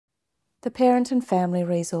The Parent and Family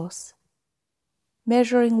Resource.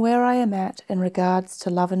 Measuring where I am at in regards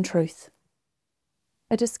to love and truth.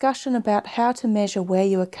 A discussion about how to measure where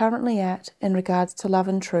you are currently at in regards to love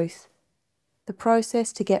and truth, the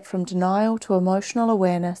process to get from denial to emotional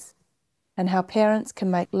awareness, and how parents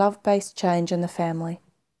can make love-based change in the family.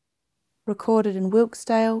 Recorded in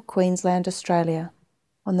Wilkesdale, Queensland, Australia,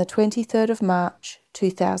 on the 23rd of March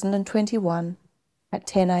 2021 at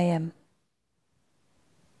 10 a.m.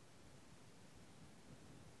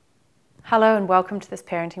 Hello and welcome to this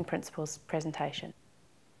Parenting Principles presentation.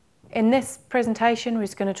 In this presentation we're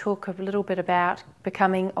just going to talk a little bit about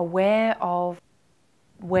becoming aware of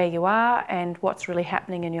where you are and what's really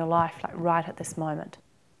happening in your life right at this moment.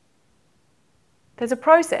 There's a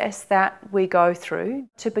process that we go through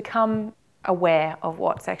to become aware of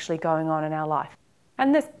what's actually going on in our life.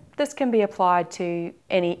 And this can be applied to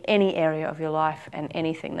any area of your life and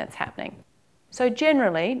anything that's happening. So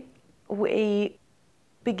generally we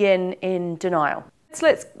begin in denial.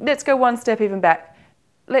 Let's go one step even back.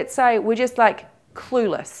 Let's say we're just like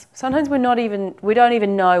clueless. Sometimes we don't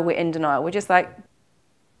even know we're in denial. We're just like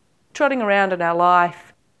trotting around in our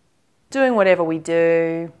life, doing whatever we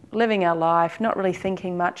do, living our life, not really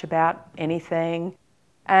thinking much about anything,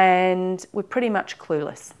 and we're pretty much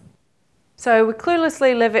clueless. So we're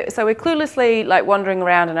cluelessly like wandering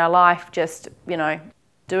around in our life, just,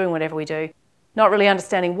 doing whatever we do. Not really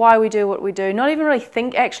understanding why we do what we do, not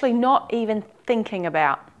even thinking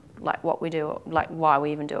about like what we do, like why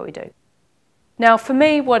we even do what we do. Now for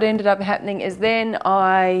me, what ended up happening is then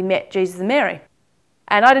I met Jesus and Mary.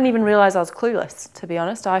 And I didn't even realize I was clueless, to be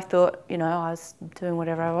honest. I thought, I was doing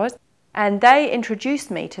whatever I was. And they introduced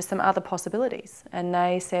me to some other possibilities. And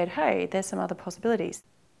they said, hey, there's some other possibilities.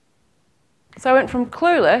 So I went from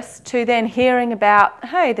clueless to then hearing about,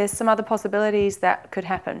 hey, there's some other possibilities that could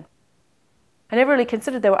happen. I never really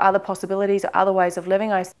considered there were other possibilities or other ways of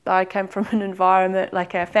living. I came from an environment,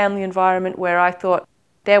 like a family environment, where I thought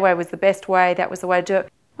their way was the best way, that was the way to do it.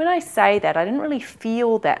 When I say that, I didn't really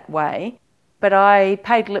feel that way, but I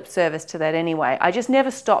paid lip service to that anyway. I just never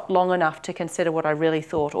stopped long enough to consider what I really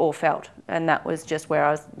thought or felt, and that was just where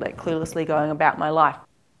I was like cluelessly going about my life.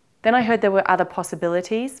 Then I heard there were other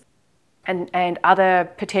possibilities and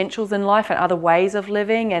other potentials in life and other ways of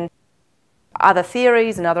living and other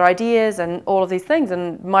theories and other ideas and all of these things,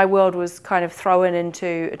 and my world was kind of thrown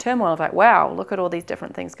into a turmoil of like, wow, look at all these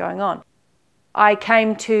different things going on. I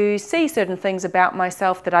came to see certain things about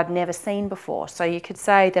myself that I'd never seen before. So you could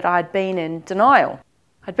say that I'd been in denial.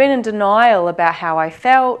 I'd been in denial about how I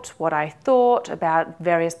felt, what I thought, about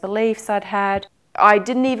various beliefs I'd had. I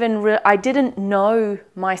didn't know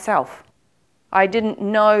myself. I didn't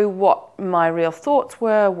know what my real thoughts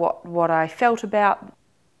were, what I felt about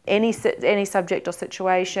any subject or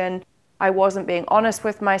situation. I wasn't being honest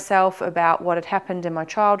with myself about what had happened in my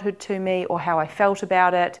childhood to me or how I felt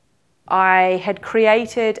about it. I had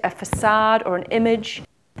created a facade or an image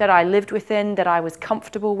that I lived within, that I was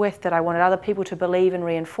comfortable with, that I wanted other people to believe and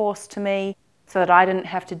reinforce to me, so that I didn't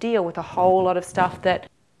have to deal with a whole lot of stuff that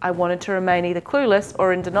I wanted to remain either clueless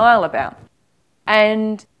or in denial about.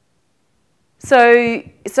 And So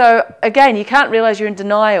again, you can't realize you're in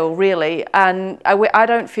denial, really, and I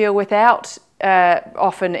don't feel without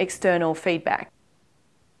often external feedback.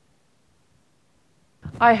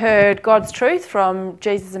 I heard God's truth from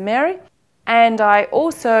Jesus and Mary, and I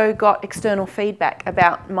also got external feedback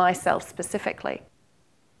about myself specifically.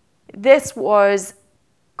 This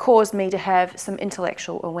caused me to have some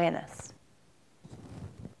intellectual awareness.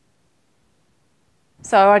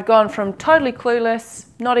 So I'd gone from totally clueless,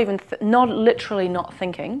 literally not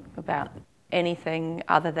thinking about anything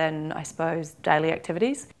other than, I suppose, daily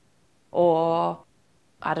activities, or,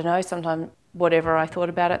 I don't know, sometimes whatever I thought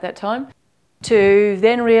about at that time, to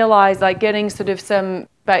then realise, like, getting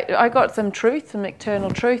I got some truth, some external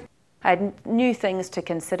truth. I had new things to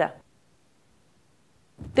consider.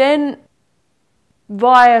 Then,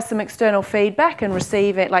 via some external feedback and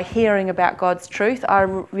hearing about God's truth,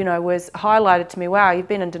 was highlighted to me, wow, you've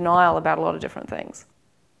been in denial about a lot of different things.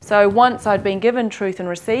 So once I'd been given truth and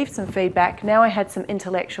received some feedback, now I had some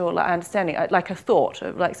intellectual understanding, like a thought,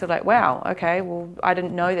 wow, okay, well, I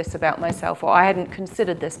didn't know this about myself, or I hadn't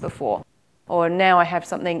considered this before, or now I have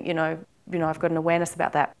something, I've got an awareness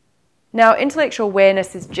about that. Now, intellectual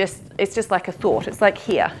awareness is just like a thought. It's like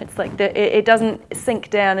here. It's like it doesn't sink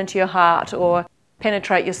down into your heart or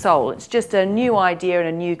penetrate your soul. It's just a new idea and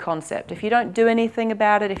a new concept. If you don't do anything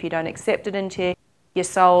about it, if you don't accept it into your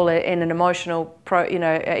soul in an emotional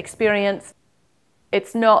experience,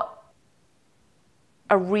 it's not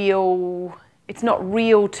real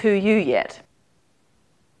to you yet.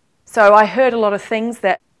 So I heard a lot of things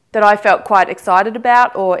that that I felt quite excited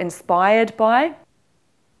about or inspired by.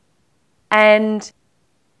 And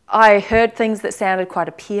I heard things that sounded quite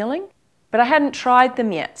appealing, but I hadn't tried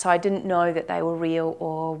them yet, so I didn't know that they were real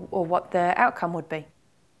or what the outcome would be.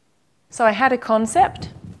 So I had a concept.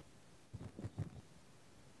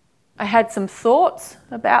 I had some thoughts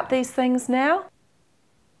about these things now,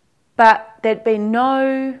 but there'd been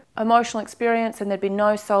no emotional experience and there'd been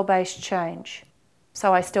no soul-based change.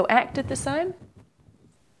 So I still acted the same.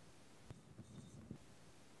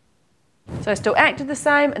 So I still acted the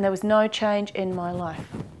same and there was no change in my life.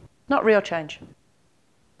 Not real change.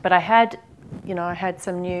 But I had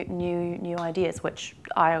some new ideas, which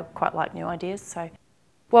I quite like new ideas. So,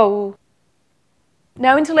 well,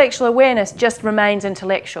 now intellectual awareness just remains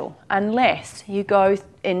intellectual unless you gain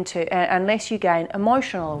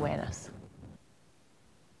emotional awareness.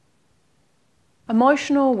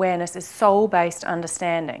 Emotional awareness is soul-based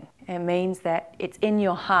understanding. It means that it's in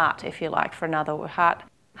your heart, if you like, for another word.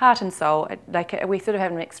 Heart and soul, we sort of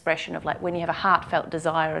have an expression of like when you have a heartfelt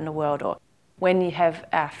desire in the world, or when you have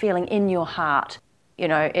a feeling in your heart,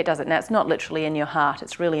 it's not literally in your heart,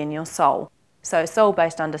 it's really in your soul. So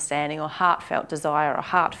soul-based understanding or heartfelt desire or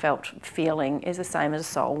heartfelt feeling is the same as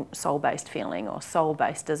soul-based feeling or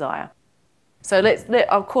soul-based desire. So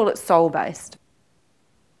I'll call it soul-based.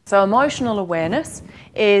 So emotional awareness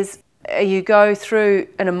is you go through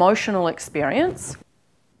an emotional experience,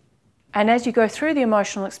 and as you go through the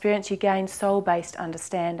emotional experience, you gain soul-based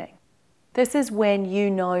understanding. This is when you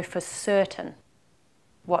know for certain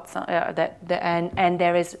and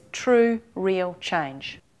there is true, real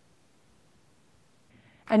change.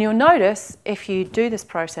 And you'll notice if you do this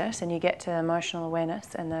process and you get to emotional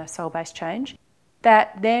awareness and the soul-based change,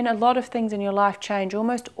 that then a lot of things in your life change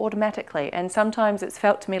almost automatically. And sometimes it's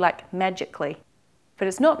felt to me like magically. But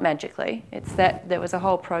it's not magically, it's that there was a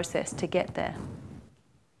whole process to get there.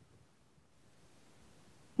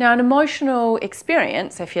 Now, an emotional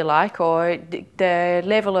experience, if you like, or the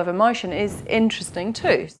level of emotion is interesting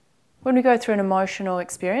too. When we go through an emotional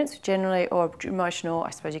experience, generally, or emotional, I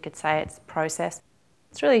suppose you could say it's process,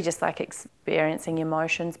 it's really just like experiencing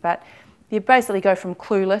emotions, but you basically go from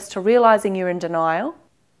clueless to realising you're in denial,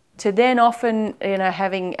 to then often,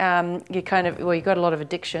 having, you've got a lot of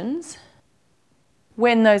addictions.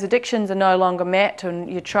 When those addictions are no longer met and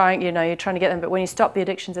you're trying to get them, but when you stop the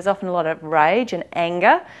addictions, there's often a lot of rage and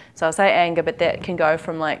anger. So I'll say anger, but that can go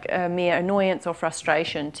from like a mere annoyance or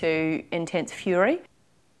frustration to intense fury.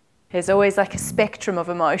 There's always like a spectrum of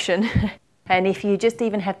emotion. And if you just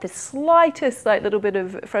even have the slightest little bit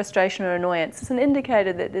of frustration or annoyance, it's an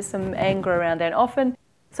indicator that there's some anger around there. And often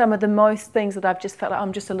some of the most things that I've just felt like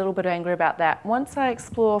I'm just a little bit angry about that. Once I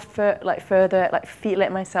explore further,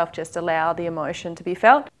 let myself just allow the emotion to be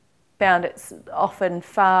felt, found it's often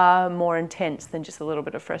far more intense than just a little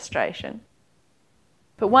bit of frustration.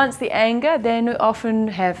 But once the anger, then we often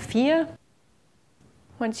have fear.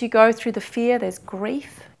 Once you go through the fear, there's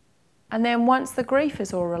grief. And then once the grief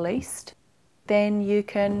is all released, then you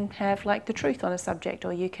can have the truth on a subject,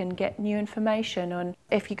 or you can get new information. And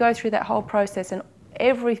if you go through that whole process and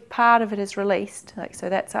every part of it is released, so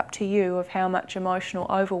that's up to you of how much emotional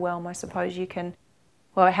overwhelm, I suppose,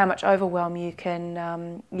 how much overwhelm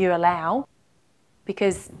you allow,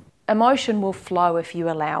 because emotion will flow if you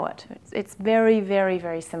allow it. It's very, very,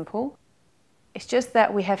 very simple. It's just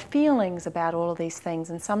that we have feelings about all of these things,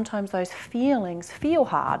 and sometimes those feelings feel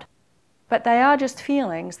hard. But they are just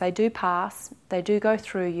feelings. They do pass, they do go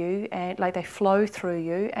through you, and they flow through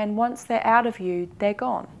you, and once they're out of you, they're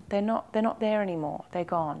gone. They're not there anymore, they're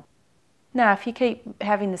gone. Now, if you keep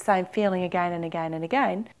having the same feeling again and again and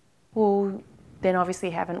again, well, then obviously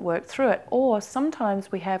you haven't worked through it. Or sometimes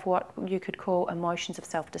we have what you could call emotions of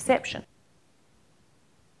self-deception.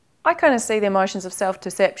 I kind of see the emotions of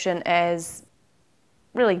self-deception as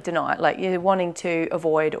really deny, you're wanting to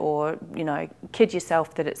avoid or, kid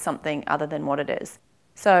yourself that it's something other than what it is.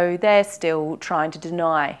 So they're still trying to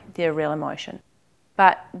deny their real emotion.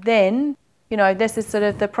 But then, this is sort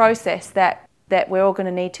of the process that we're all going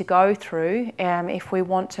to need to go through if we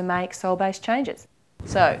want to make soul-based changes.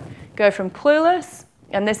 So go from clueless,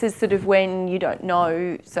 and this is sort of when you don't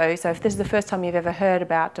know. So if this is the first time you've ever heard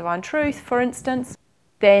about divine truth, for instance,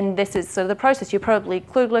 then this is sort of the process. You're probably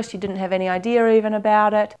clueless, you didn't have any idea even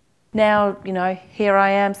about it. Now, here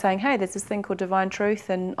I am saying, hey, there's this thing called divine truth,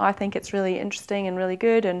 and I think it's really interesting and really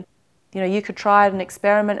good, and you could try it and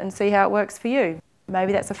experiment and see how it works for you.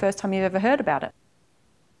 Maybe that's the first time you've ever heard about it.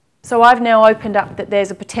 So I've now opened up that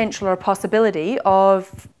there's a potential or a possibility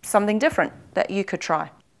of something different that you could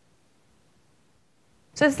try.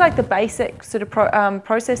 So it's like the basic sort of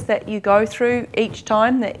process that you go through each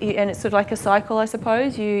time, and it's sort of like a cycle, I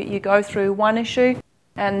suppose. You go through one issue,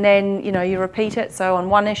 and then you repeat it. So on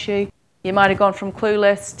one issue, you might have gone from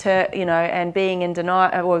clueless to and being in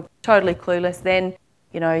denial, or totally clueless. Then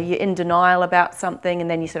you're in denial about something, and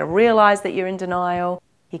then you sort of realise that you're in denial.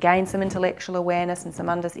 You gain some intellectual awareness and some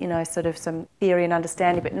sort of some theory and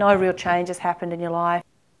understanding, but no real change has happened in your life.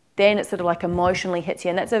 Then it sort of like emotionally hits you,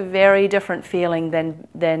 and that's a very different feeling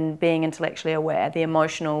than being intellectually aware. The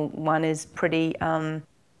emotional one is pretty,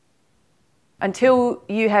 until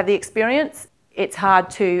you have the experience, it's hard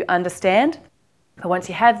to understand. But once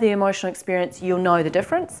you have the emotional experience, you'll know the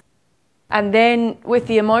difference. And then with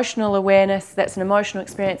the emotional awareness, that's an emotional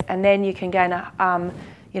experience, and then you can gain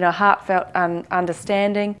a heartfelt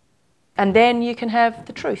understanding, and then you can have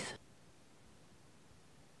the truth.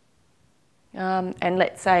 And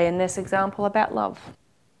let's say in this example about love,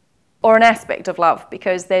 or an aspect of love,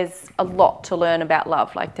 because there's a lot to learn about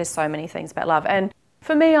love. Like there's so many things about love. And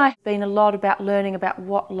for me, I've been a lot about learning about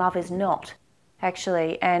what love is not,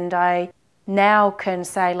 actually. And I now can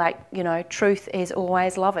say, like, truth is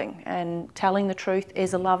always loving, and telling the truth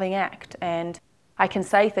is a loving act. And I can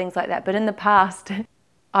say things like that. But in the past,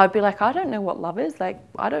 I'd be like, I don't know what love is. Like,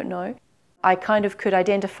 I don't know. I kind of could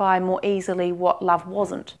identify more easily what love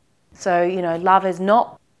wasn't. So, love is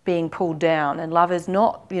not being pulled down, and love is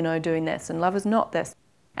not, doing this, and love is not this.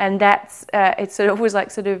 And that's, it's sort of was like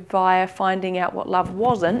sort of via finding out what love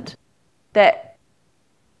wasn't that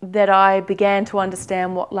I began to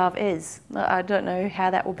understand what love is. I don't know how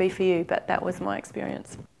that will be for you, but that was my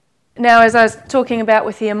experience. Now, as I was talking about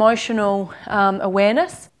with the emotional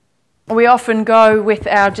awareness, we often go with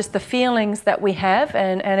just the feelings that we have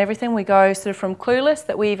and everything. We go sort of from clueless,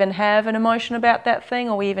 that we even have an emotion about that thing,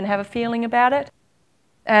 or we even have a feeling about it.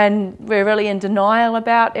 And we're really in denial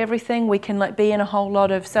about everything. We can be in a whole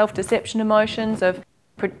lot of self-deception emotions, of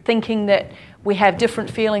thinking that we have different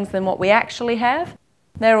feelings than what we actually have.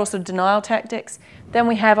 They're also denial tactics. Then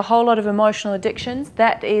we have a whole lot of emotional addictions.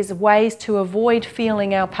 That is ways to avoid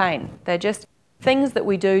feeling our pain. They're just things that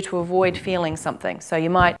we do to avoid feeling something. So you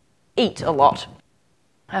might eat a lot,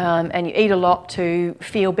 and you eat a lot to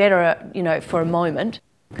feel better, for a moment,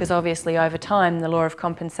 because obviously over time the law of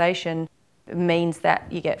compensation means that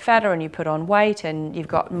you get fatter and you put on weight and you've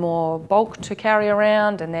got more bulk to carry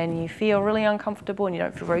around, and then you feel really uncomfortable and you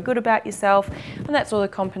don't feel very good about yourself, and that's all the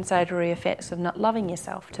compensatory effects of not loving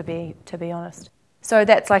yourself, to be honest. So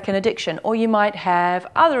that's like an addiction. Or you might have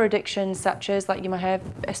other addictions, such as you might have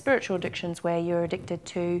spiritual addictions, where you're addicted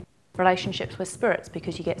to relationships with spirits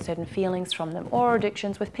because you get certain feelings from them, or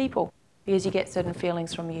addictions with people because you get certain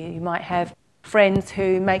feelings from you. You might have friends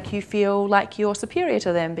who make you feel like you're superior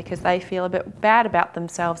to them because they feel a bit bad about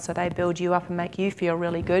themselves, so they build you up and make you feel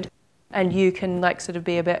really good, and you can sort of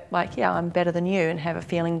be a bit like, yeah, I'm better than you, and have a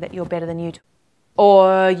feeling that you're better than you.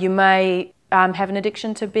 Or you may have an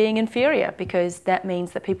addiction to being inferior, because that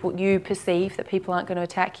means that you perceive that people aren't going to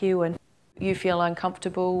attack you, and you feel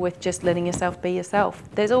uncomfortable with just letting yourself be yourself.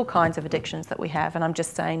 There's all kinds of addictions that we have, and I'm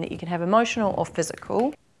just saying that you can have emotional or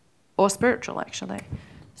physical or spiritual, actually.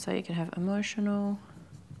 So you can have emotional,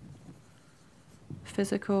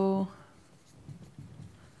 physical,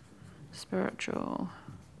 spiritual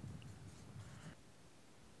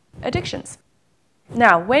addictions.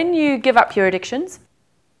 Now, when you give up your addictions,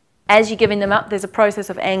 as you're giving them up, there's a process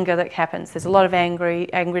of anger that happens. There's a lot of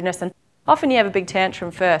angriness, and often you have a big tantrum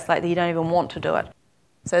first, like that you don't even want to do it.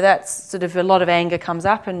 So that's sort of a lot of anger comes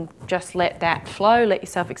up, and just let that flow, let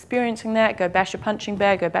yourself experiencing that. Go bash a punching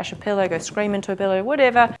bag, go bash a pillow, go scream into a pillow,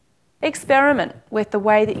 whatever. Experiment with the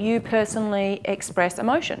way that you personally express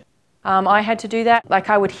emotion. I had to do that.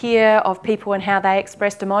 I would hear of people and how they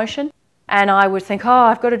expressed emotion, and I would think, oh,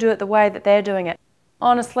 I've got to do it the way that they're doing it.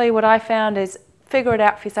 Honestly, what I found is figure it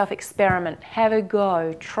out for yourself, experiment, have a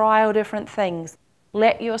go, try all different things.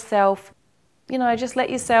 Let yourself, just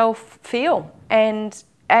let yourself feel. And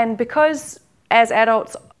because as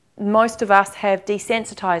adults, most of us have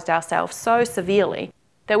desensitized ourselves so severely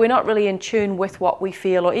that we're not really in tune with what we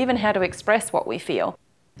feel, or even how to express what we feel.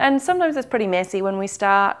 And sometimes it's pretty messy when we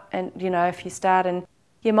start, and if you start and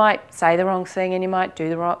you might say the wrong thing and you might do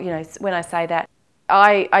the wrong, when I say that,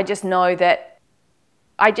 I just know that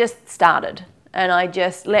I just started, and I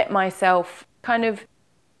just let myself kind of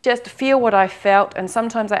just feel what I felt, and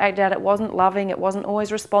sometimes I acted out. It wasn't loving, it wasn't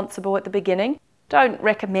always responsible at the beginning. Don't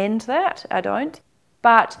recommend that, I don't.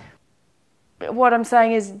 But what I'm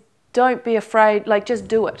saying is, don't be afraid, just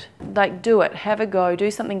do it. Do it, have a go,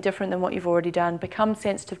 do something different than what you've already done. Become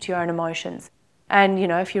sensitive to your own emotions. And,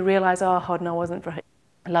 if you realise, oh, hold on, I wasn't very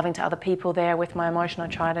loving to other people there with my emotion, I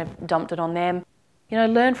tried to dump it on them.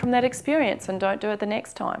 learn from that experience and don't do it the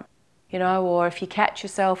next time. Or if you catch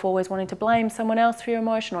yourself always wanting to blame someone else for your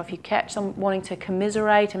emotion, or if you catch someone wanting to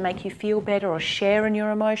commiserate and make you feel better or share in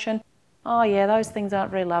your emotion, oh yeah, those things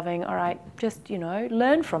aren't very loving. All right, just,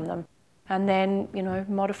 learn from them and then,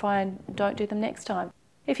 modify and don't do them next time.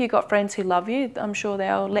 If you've got friends who love you, I'm sure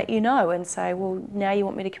they'll let you know and say, well, now you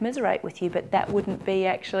want me to commiserate with you, but that wouldn't be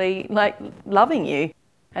actually like loving you,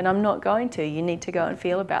 and I'm not going to. You need to go and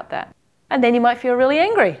feel about that. And then you might feel really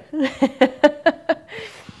angry.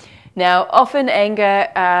 Now, often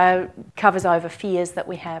anger covers over fears that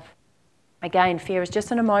we have. Again, fear is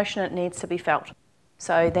just an emotion, it needs to be felt.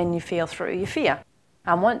 So then you feel through your fear.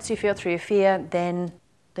 And once you feel through your fear, then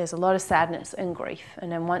there's a lot of sadness and grief. And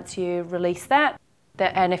then once you release that,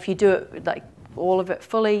 and if you do it like all of it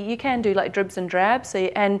fully, you can do like dribs and drabs.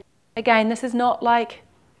 And again, this is not like,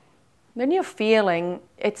 when you're feeling,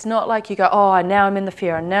 it's not like you go, oh, now I'm in the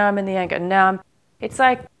fear, and now I'm in the anger, and now it's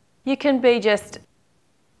like you can be just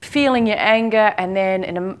feeling your anger, and then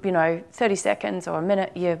in 30 seconds or a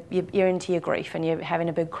minute you're into your grief and you're having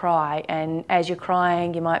a big cry, and as you're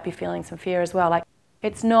crying you might be feeling some fear as well. Like,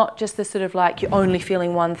 it's not just this sort of like you're only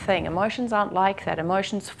feeling one thing. Emotions aren't like that.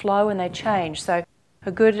 Emotions flow and they change. So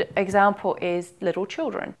a good example is little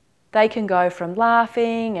children. They can go from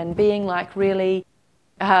laughing and being like really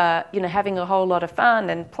having a whole lot of fun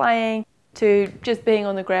and playing, to just being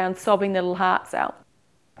on the ground sobbing their little hearts out.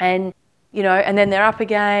 And and then they're up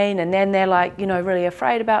again, and then they're like, really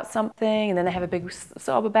afraid about something, and then they have a big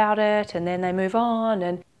sob about it, and then they move on,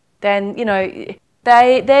 and then,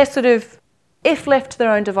 they're sort of, if left to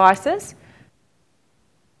their own devices,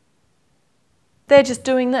 they're just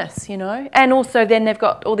doing this, And also then they've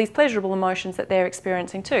got all these pleasurable emotions that they're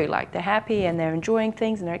experiencing too, like they're happy and they're enjoying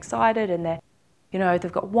things and they're excited and they're,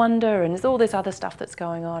 they've got wonder, and there's all this other stuff that's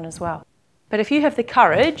going on as well. But if you have the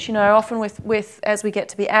courage, often with as we get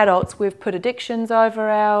to be adults, we've put addictions over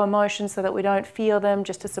our emotions so that we don't feel them,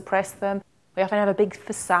 just to suppress them. We often have a big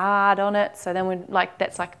façade on it, so then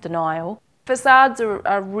that's like denial. Facades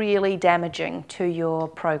are really damaging to your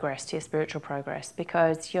progress, to your spiritual progress,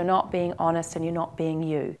 because you're not being honest and you're not being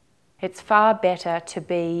you. It's far better to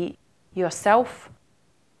be yourself,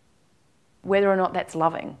 whether or not that's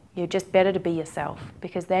loving. You're just better to be yourself,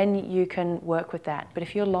 because then you can work with that. But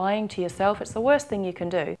if you're lying to yourself, it's the worst thing you can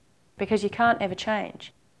do, because you can't ever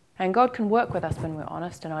change. And God can work with us when we're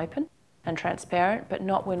honest and open and transparent, but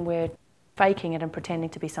not when we're faking it and pretending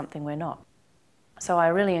to be something we're not. So I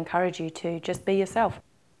really encourage you to just be yourself.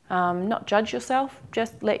 Not judge yourself,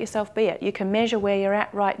 just let yourself be it. You can measure where you're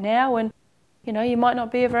at right now, and you might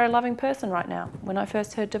not be a very loving person right now. When I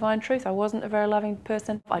first heard Divine Truth, I wasn't a very loving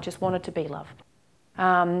person. I just wanted to be love.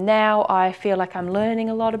 Now I feel like I'm learning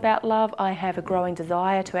a lot about love. I have a growing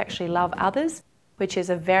desire to actually love others, which is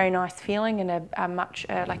a very nice feeling, and a much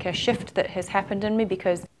like a shift that has happened in me,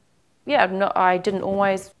 because I didn't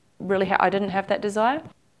always really I didn't have that desire,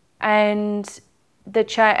 and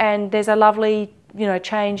there's a lovely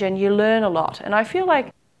change, and you learn a lot. And I feel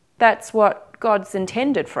like that's what God's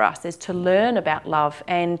intended for us, is to learn about love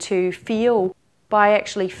and to feel, by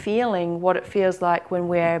actually feeling what it feels like when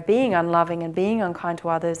we're being unloving and being unkind to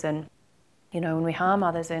others, and when we harm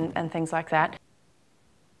others and things like that.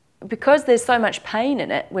 Because there's so much pain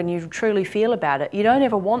in it, when you truly feel about it, you don't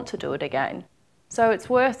ever want to do it again. So it's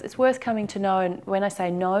worth coming to know. And when I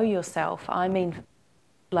say know yourself, I mean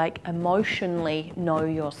like emotionally know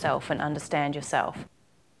yourself and understand yourself.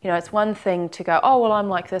 It's one thing to go, oh, well, I'm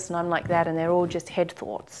like this and I'm like that, and they're all just head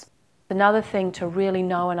thoughts. It's another thing to really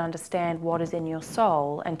know and understand what is in your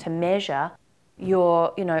soul, and to measure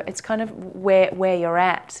your, it's kind of where you're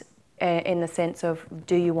at, in the sense of,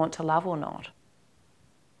 do you want to love or not?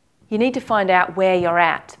 You need to find out where you're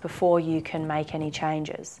at before you can make any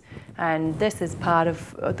changes. And this is part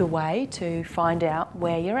of the way to find out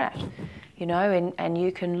where you're at. And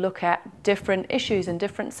you can look at different issues and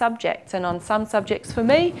different subjects. And on some subjects, for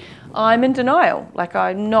me, I'm in denial. Like,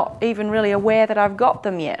 I'm not even really aware that I've got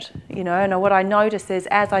them yet. And what I notice is,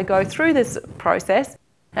 as I go through this process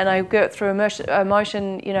and I go through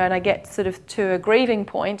emotion, and I get sort of to a grieving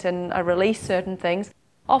point and I release certain things,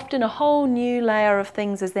 often a whole new layer of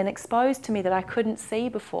things is then exposed to me that I couldn't see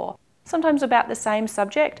before. Sometimes about the same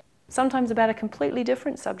subject, sometimes about a completely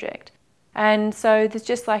different subject. And so there's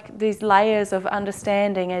just like these layers of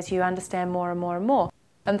understanding as you understand more and more and more.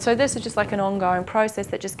 And so this is just like an ongoing process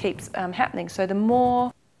that just keeps happening. So the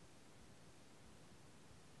more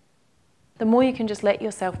you can just let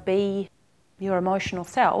yourself be your emotional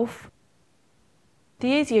self, the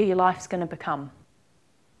easier your life's going to become.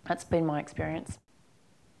 That's been my experience.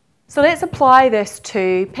 So let's apply this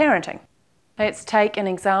to parenting. Let's take an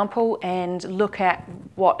example and look at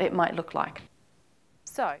what it might look like.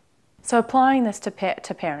 So applying this to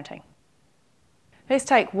parenting. Let's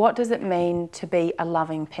take, what does it mean to be a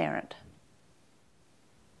loving parent?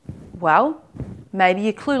 Well, maybe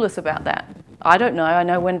you're clueless about that. I don't know. I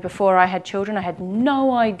know before I had children, I had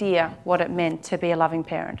no idea what it meant to be a loving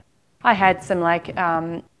parent. I had some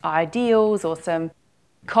ideals or some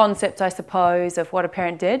concepts, I suppose, of what a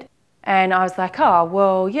parent did. And I was like, oh,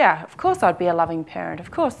 well, yeah, of course I'd be a loving parent. Of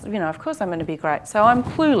course, of course I'm going to be great. So I'm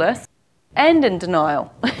clueless and in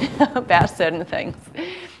denial about certain things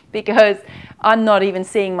because I'm not even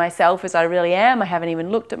seeing myself as I really am. I haven't even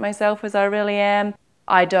looked at myself as I really am.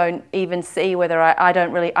 I don't even see whether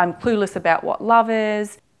I'm clueless about what love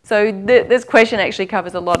is. So this question actually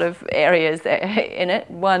covers a lot of areas in it.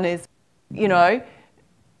 One is,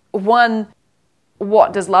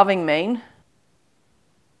 what does loving mean?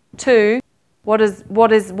 Two, what is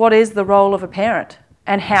the role of a parent,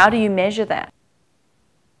 and how do you measure that?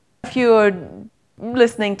 If you're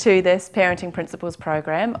listening to this Parenting Principles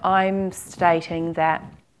program, I'm stating that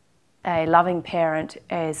a loving parent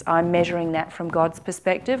is, I'm measuring that from God's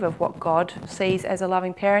perspective of what God sees as a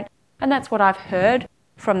loving parent, and that's what I've heard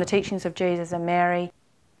from the teachings of Jesus and Mary,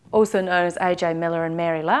 also known as A.J. Miller and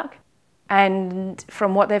Mary Luck, and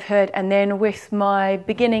from what they've heard, and then with my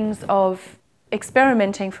beginnings of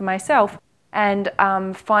experimenting for myself and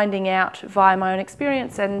finding out via my own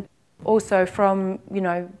experience, and also from,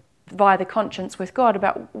 via the conscience with God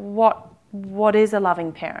about what is a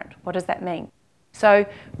loving parent, what does that mean? So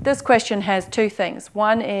this question has two things.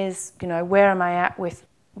 One is, where am I at with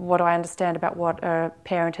what I understand about what a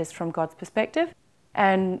parent is from God's perspective,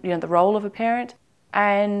 and the role of a parent,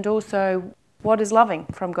 and also what is loving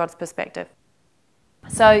from God's perspective.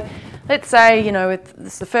 So let's say,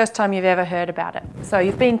 it's the first time you've ever heard about it. So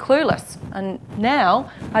you've been clueless, and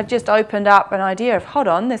now I've just opened up an idea of, hold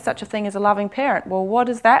on, there's such a thing as a loving parent. Well, what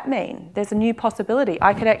does that mean? There's a new possibility.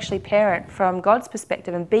 I could actually parent from God's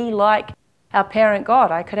perspective and be like our parent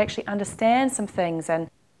God. I could actually understand some things, and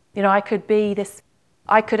I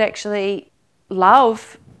could actually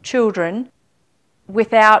love children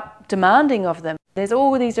without demanding of them. There's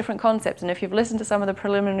all these different concepts, and if you've listened to some of the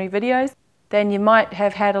preliminary videos, then you might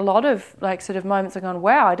have had a lot of moments of going,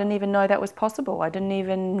 wow, I didn't even know that was possible. I didn't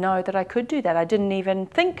even know that I could do that. I didn't even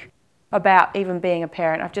think about even being a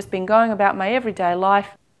parent. I've just been going about my everyday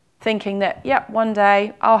life thinking that, yep, one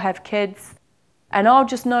day I'll have kids and I'll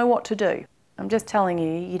just know what to do. I'm just telling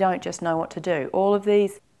you, you don't just know what to do. All of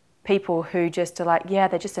these people who just are like, yeah,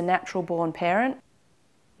 they're just a natural born parent.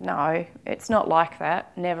 No, it's not like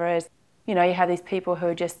that. Never is. You have these people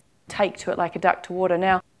who just take to it like a duck to water.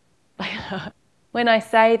 Now, when I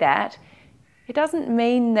say that, it doesn't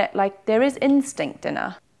mean that there is instinct in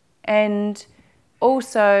us. And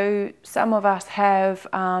also some of us have,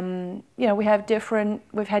 we've had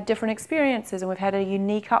different experiences, and we've had a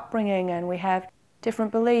unique upbringing, and we have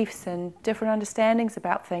different beliefs and different understandings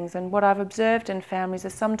about things. And what I've observed in families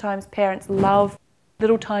is sometimes parents love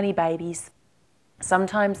little tiny babies.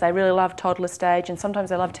 Sometimes they really love toddler stage, and sometimes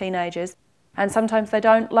they love teenagers, and sometimes they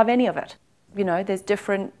don't love any of it. There's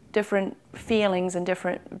different feelings and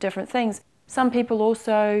different things. Some people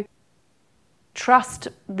also trust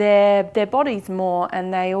their bodies more,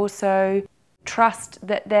 and they also trust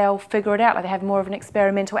that they'll figure it out. Like they have more of an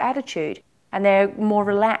experimental attitude, and they're more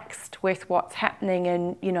relaxed with what's happening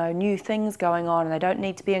and new things going on, and they don't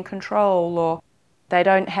need to be in control, or they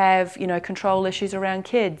don't have control issues around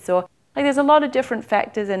kids, or there's a lot of different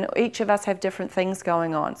factors, and each of us have different things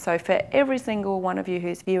going on. So for every single one of you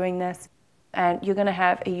who's viewing this, and you're going to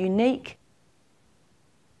have a unique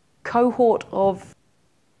cohort of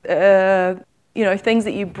things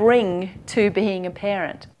that you bring to being a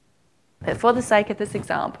parent. But for the sake of this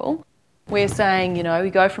example, we're saying, we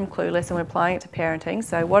go from clueless and we're applying it to parenting.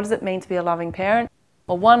 So what does it mean to be a loving parent?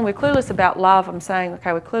 Well, one, we're clueless about love. I'm saying,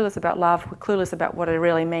 okay, we're clueless about love. We're clueless about what it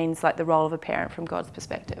really means, like the role of a parent from God's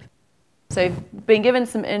perspective. So you've been given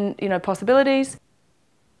some possibilities.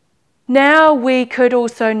 Now we could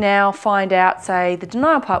also find out, say, the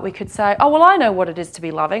denial part. We could say, oh, well, I know what it is to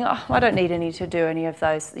be loving. Oh, I don't need to do any of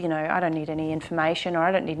those, I don't need any information, or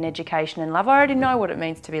I don't need an education in love. I already know what it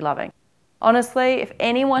means to be loving. Honestly, if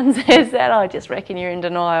anyone says that, I just reckon you're in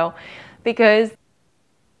denial, because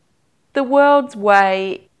the world's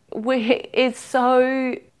way is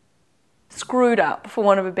so screwed up, for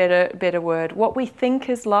want of a better word. What we think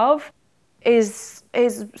is love is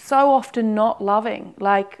so often not loving.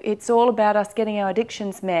 It's all about us getting our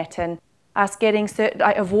addictions met, and us getting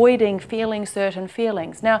avoiding feeling certain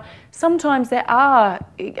feelings. Now, sometimes there are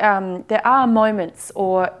moments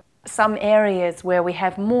or some areas where we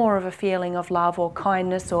have more of a feeling of love or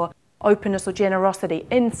kindness or openness or generosity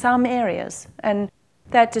in some areas. And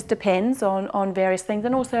that just depends on various things,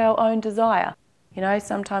 and also our own desire. You know,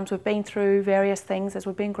 sometimes we've been through various things as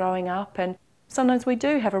we've been growing up, and sometimes we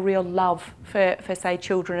do have a real love for say,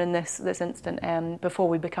 children in this instant, before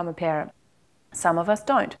we become a parent. Some of us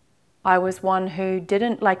don't. I was one who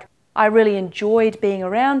didn't, I really enjoyed being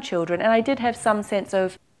around children, and I did have some sense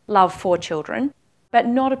of love for children, but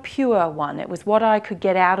not a pure one. It was what I could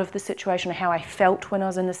get out of the situation, how I felt when I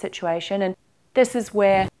was in the situation. And this is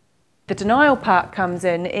where the denial part comes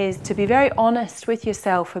in, is to be very honest with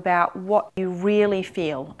yourself about what you really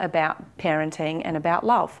feel about parenting and about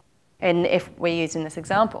love. And if we're using this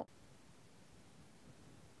example.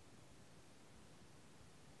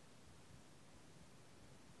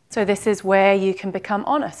 So this is where you can become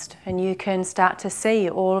honest, and you can start to see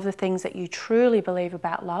all of the things that you truly believe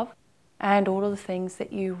about love and all of the things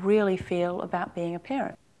that you really feel about being a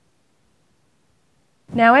parent.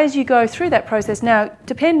 Now, as you go through that process, now,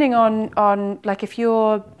 depending on if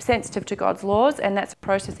you're sensitive to God's laws, and that's a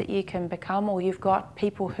process that you can become, or you've got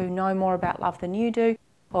people who know more about love than you do,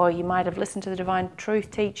 or you might have listened to the Divine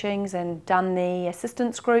Truth teachings and done the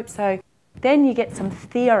assistance group. So then you get some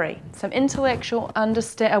theory, some intellectual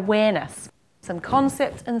awareness, some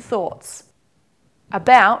concepts and thoughts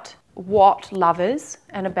about what love is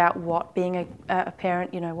and about what being a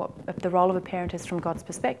parent, what the role of a parent is from God's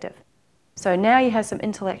perspective. So now you have some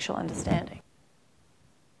intellectual understanding.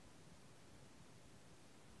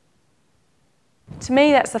 To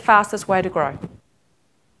me, that's the fastest way to grow.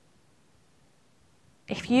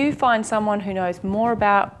 If you find someone who knows more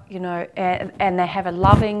about, and they have a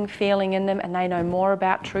loving feeling in them, and they know more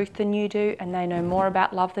about truth than you do, and they know more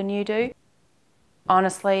about love than you do,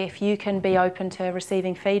 honestly, if you can be open to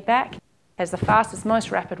receiving feedback, that's the fastest, most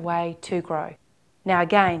rapid way to grow. Now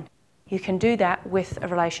again, you can do that with a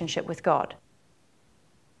relationship with God.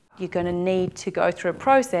 You're going to need to go through a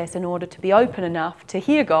process in order to be open enough to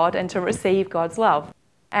hear God and to receive God's love.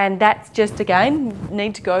 And that's just, again,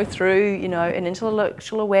 need to go through, an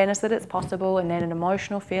intellectual awareness that it's possible, and then an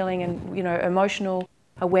emotional feeling and, emotional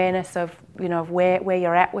awareness of, where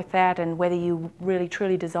you're at with that, and whether you really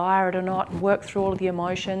truly desire it or not, and work through all of the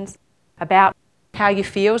emotions about how you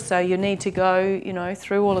feel. So you need to go,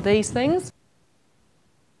 through all of these things.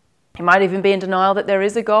 You might even be in denial that there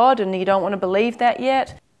is a God, and you don't want to believe that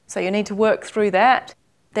yet. So you need to work through that.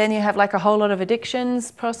 Then you have a whole lot of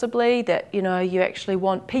addictions, possibly, that, you actually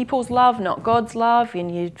want people's love, not God's love,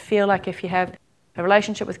 and you feel like if you have a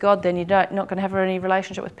relationship with God, then you're not going to have any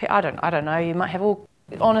relationship with people. I don't know. You might have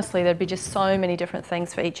honestly, there'd be just so many different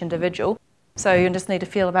things for each individual. So you just need to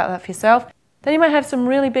feel about that for yourself. Then you might have some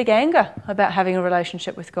really big anger about having a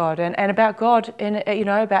relationship with God, and about God,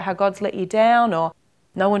 about how God's let you down, or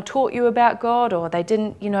no one taught you about God, or they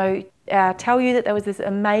didn't, tell you that there was this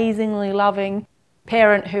amazingly loving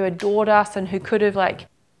parent who adored us and who could have,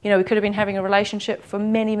 we could have been having a relationship for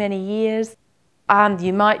many, many years.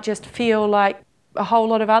 You might just feel like a whole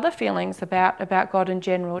lot of other feelings about God in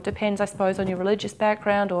general. It depends, I suppose, on your religious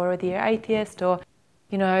background, or whether you're atheist, or,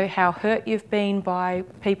 how hurt you've been by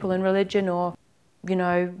people in religion, or,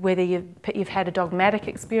 whether you've had a dogmatic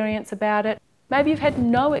experience about it. Maybe you've had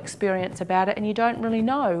no experience about it and you don't really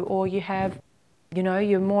know, or you have,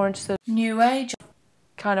 you're more into sort of New Age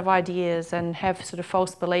kind of ideas and have sort of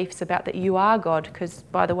false beliefs about that you are God, because,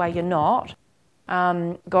 by the way, you're not.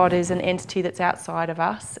 God is an entity that's outside of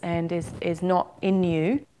us and is not in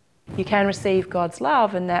you. You can receive God's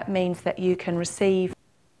love, and that means that you can receive,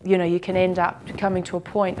 you can end up coming to a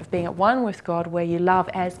point of being at one with God where you love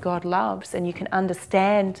as God loves, and you can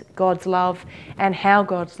understand God's love and how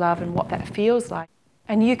God's love and what that feels like.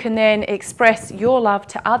 And you can then express your love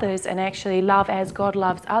to others and actually love as God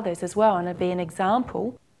loves others as well, and it'd be an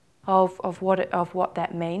example of what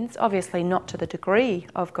that means. Obviously not to the degree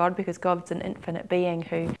of God, because God's an infinite being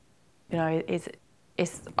who, is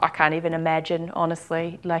I can't even imagine,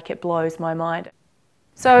 honestly, it blows my mind.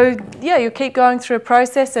 So yeah, you keep going through a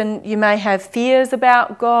process, and you may have fears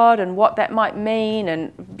about God and what that might mean,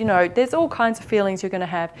 and there's all kinds of feelings you're going to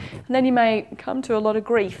have. And then you may come to a lot of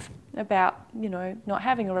grief about, not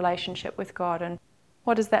having a relationship with God, and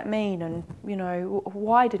what does that mean, and,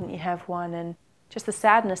 why didn't you have one, and just the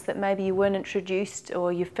sadness that maybe you weren't introduced,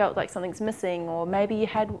 or you felt like something's missing, or maybe you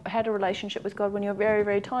had a relationship with God when you were a very,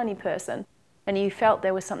 very tiny person, and you felt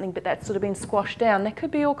there was something, but that's sort of been squashed down. There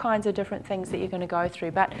could be all kinds of different things that you're going to go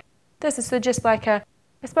through, but this is just I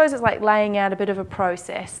suppose it's like laying out a bit of a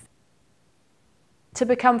process to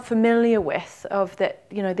become familiar with, of that,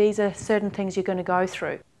 these are certain things you're going to go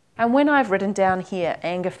through. And when I've written down here,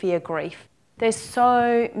 anger, fear, grief, there's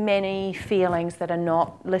so many feelings that are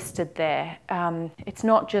not listed there. It's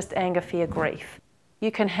not just anger, fear, grief.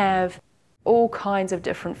 You can have all kinds of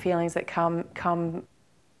different feelings that come.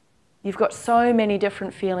 You've got so many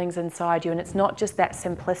different feelings inside you, and it's not just that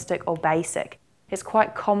simplistic or basic. It's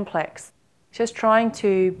quite complex. Just trying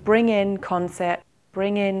to bring in concept,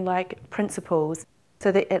 bring in like principles,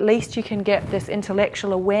 so that at least you can get this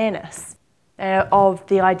intellectual awareness of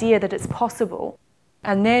the idea that it's possible.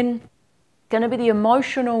 And then going to be the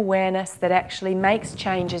emotional awareness that actually makes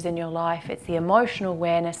changes in your life. It's the emotional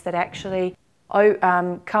awareness that actually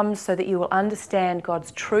comes so that you will understand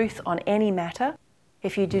God's truth on any matter.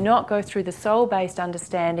 If you do not go through the soul-based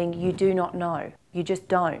understanding, you do not know. You just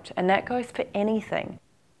don't. And that goes for anything.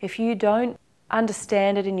 If you don't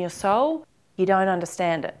understand it in your soul, you don't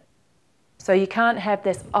understand it. So you can't have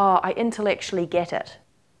this, oh, I intellectually get it.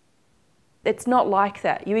 It's not like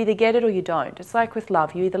that. You either get it or you don't. It's like with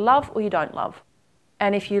love. You either love or you don't love.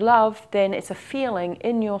 And if you love, then it's a feeling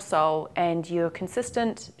in your soul, and you're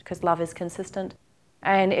consistent, because love is consistent,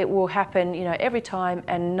 and it will happen, you know, every time.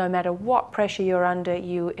 And no matter what pressure you're under,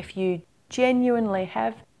 if you genuinely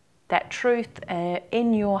have that truth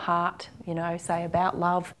in your heart, you know, say about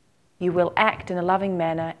love, you will act in a loving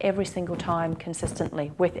manner every single time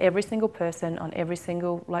consistently with every single person on every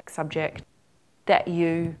single subject that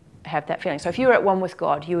you have that feeling. So if you were at one with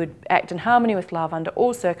God, you would act in harmony with love under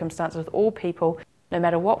all circumstances, with all people, no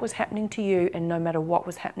matter what was happening to you and no matter what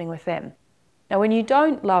was happening with them. Now, when you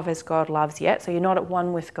don't love as God loves yet, so you're not at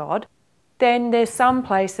one with God, then there's some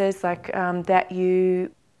places that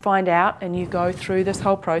you find out, and you go through this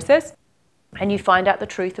whole process and you find out the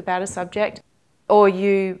truth about a subject, or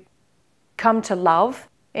you come to love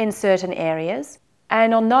in certain areas,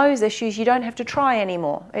 and on those issues you don't have to try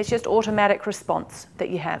anymore. It's just automatic response that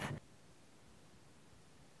you have.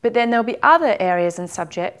 But then there'll be other areas and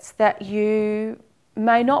subjects that you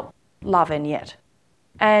may not love in yet.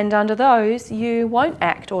 And under those, you won't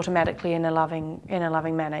act automatically in a loving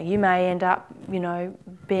manner. You may end up, you know,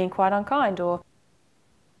 being quite unkind or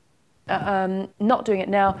not doing it.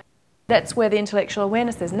 Now, that's where the intellectual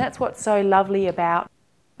awareness is, and that's what's so lovely about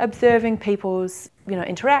observing people's, you know,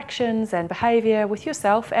 interactions and behaviour with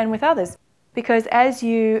yourself and with others. Because as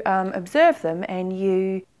you observe them, and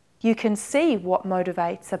you can see what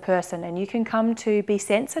motivates a person, and you can come to be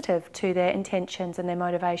sensitive to their intentions and their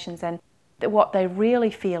motivations and what they really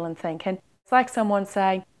feel and think. And it's like someone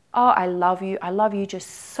saying, oh, I love you just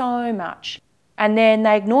so much, and then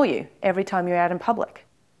they ignore you every time you're out in public.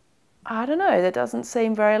 I don't know, that doesn't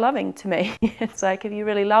seem very loving to me. It's like, if you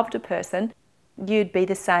really loved a person, you'd be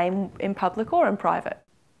the same in public or in private.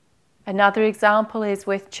 Another example is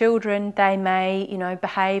with children. They may, you know,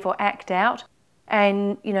 behave or act out,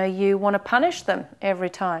 and, you know, you want to punish them every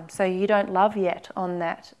time. So you don't love yet on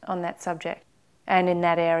that subject and in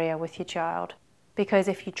that area with your child. Because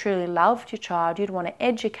if you truly loved your child, you'd want to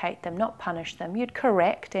educate them, not punish them. You'd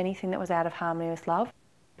correct anything that was out of harmony with love.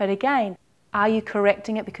 But again, are you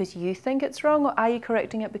correcting it because you think it's wrong, or are you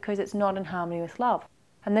correcting it because it's not in harmony with love?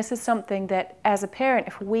 And this is something that, as a parent,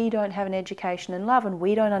 if we don't have an education in love, and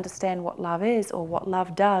we don't understand what love is or what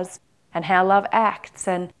love does and how love acts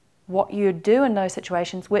and what you do in those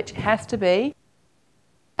situations, which has to be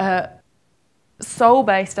a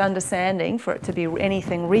soul-based understanding for it to be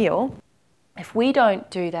anything real, if we don't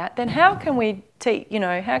do that, then how can we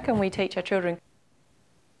teach our children?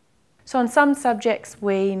 So on some subjects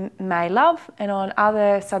we may love, and on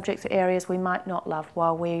other subjects or areas we might not love,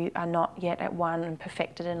 while we are not yet at one and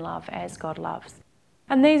perfected in love as God loves.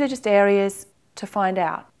 And these are just areas to find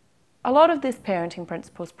out. A lot of this Parenting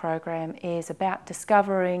Principles program is about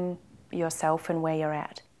discovering yourself and where you're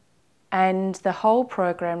at. And the whole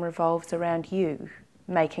program revolves around you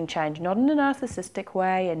making change, not in a narcissistic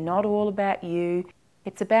way and not all about you.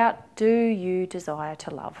 It's about, do you desire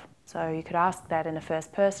to love? So you could ask that in a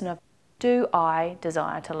first person of, do I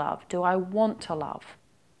desire to love? Do I want to love?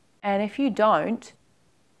 And if you don't,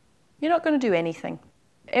 you're not going to do anything.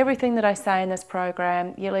 Everything that I say in this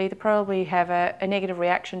program, you'll either probably have a negative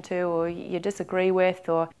reaction to, or you disagree with,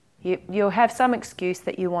 or you'll have some excuse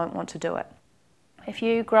that you won't want to do it. If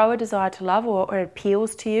you grow a desire to love, or it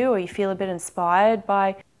appeals to you, or you feel a bit inspired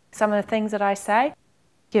by some of the things that I say,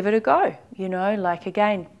 give it a go. You know, like,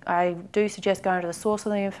 again, I do suggest going to the source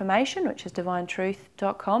of the information, which is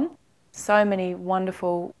divinetruth.com. So many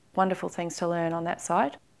wonderful, wonderful things to learn on that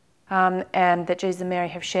site, and that Jesus and Mary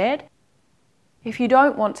have shared. If you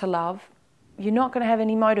don't want to love, you're not going to have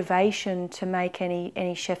any motivation to make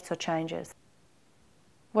any shifts or changes.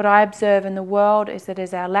 What I observe in the world is that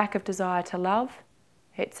it's our lack of desire to love.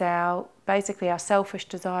 It's basically our selfish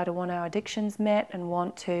desire to want our addictions met and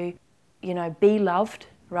want to be loved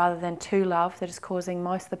rather than to love that is causing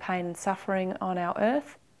most of the pain and suffering on our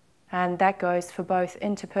earth. And that goes for both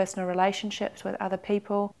interpersonal relationships with other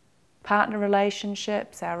people, partner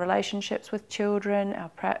relationships, our relationships with children,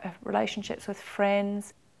 our relationships with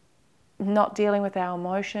friends, not dealing with our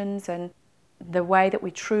emotions and the way that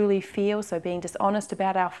we truly feel, so being dishonest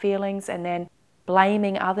about our feelings and then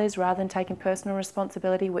blaming others rather than taking personal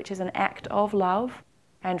responsibility, which is an act of love,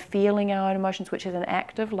 and feeling our own emotions, which is an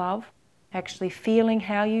act of love. Actually feeling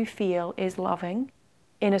how you feel is loving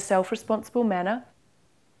in a self-responsible manner.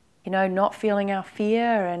 Not feeling our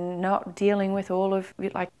fear and not dealing with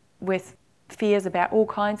with fears about all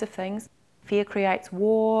kinds of things. Fear creates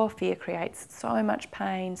war, fear creates so much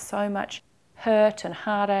pain, so much hurt and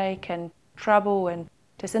heartache and trouble, and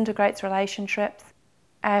disintegrates relationships.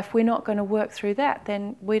 If we're not going to work through that,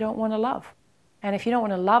 then we don't want to love. And if you don't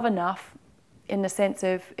want to love enough, in the sense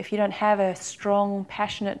of if you don't have a strong,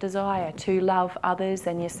 passionate desire to love others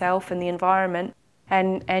and yourself and the environment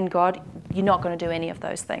and God, you're not going to do any of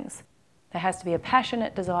those things. There has to be a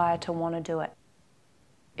passionate desire to want to do it.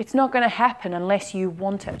 It's not going to happen unless you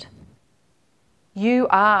want it. You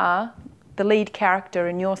are the lead character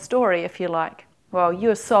in your story, if you like. Well,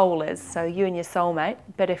 your soul is, so you and your soulmate.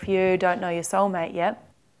 But if you don't know your soulmate yet,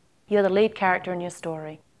 you're the lead character in your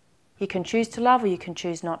story. You can choose to love or you can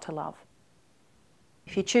choose not to love.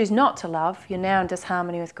 If you choose not to love, you're now in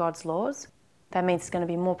disharmony with God's laws. That means there's going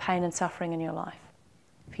to be more pain and suffering in your life.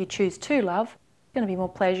 If you choose to love, there's going to be more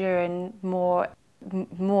pleasure and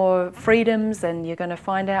more freedoms, and you're going to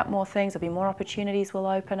find out more things. There'll be more opportunities will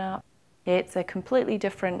open up. It's a completely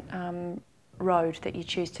different road that you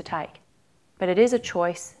choose to take. But it is a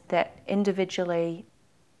choice that individually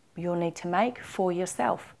you'll need to make for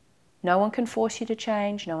yourself. No one can force you to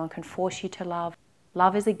change. No one can force you to love.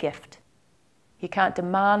 Love is a gift. You can't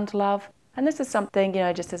demand love. And this is something,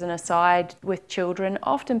 just as an aside with children,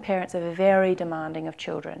 often parents are very demanding of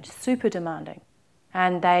children, super demanding.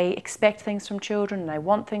 And they expect things from children, and they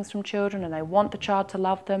want things from children, and they want the child to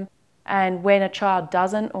love them. And when a child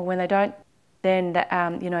doesn't, or when they don't, then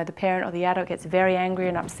the parent or the adult gets very angry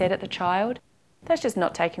and upset at the child. That's just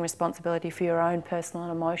not taking responsibility for your own personal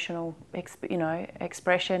and emotional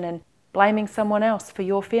expression and blaming someone else for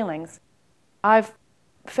your feelings. I've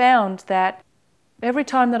found that every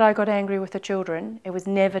time that I got angry with the children, it was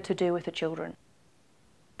never to do with the children.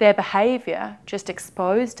 Their behaviour just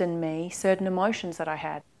exposed in me certain emotions that I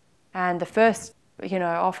had. And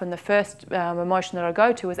often the first emotion that I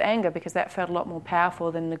go to was anger, because that felt a lot more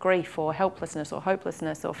powerful than the grief or helplessness or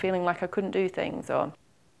hopelessness or feeling like I couldn't do things. Or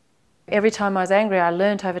every time I was angry, I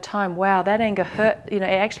learned over time, wow, that anger hurt. It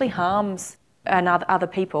actually harms other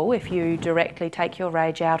people if you directly take your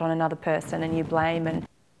rage out on another person and you blame and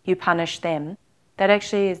you punish them. That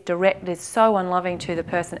actually is so unloving to the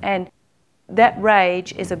person, and that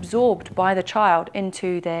rage is absorbed by the child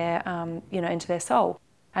into their into their soul.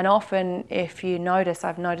 And often, if you notice,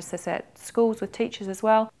 I've noticed this at schools with teachers as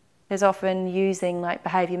well, there's often using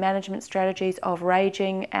behaviour management strategies of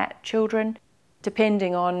raging at children,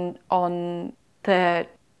 depending on the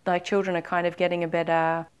children are kind of getting a bit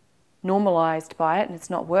normalised by it, and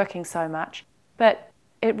it's not working so much. But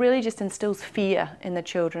it really just instills fear in the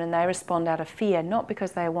children, and they respond out of fear, not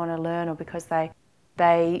because they want to learn or because they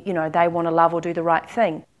want to love or do the right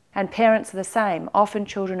thing. And parents are the same. Often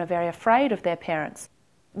children are very afraid of their parents.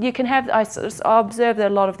 You can have, I observe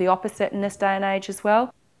that a lot of the opposite in this day and age as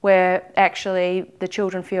well, where actually the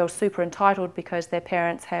children feel super entitled because their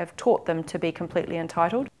parents have taught them to be completely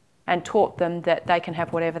entitled and taught them that they can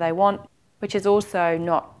have whatever they want, which is also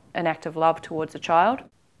not an act of love towards a child.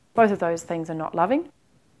 Both of those things are not loving.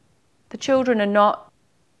 The children are not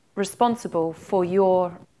responsible for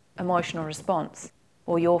your emotional response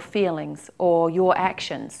or your feelings or your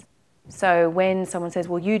actions. So when someone says,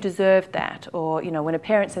 well, you deserve that, or when a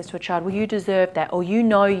parent says to a child, well, you deserve that, or you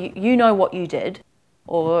know what you did,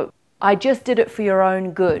 or I just did it for your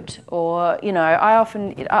own good, or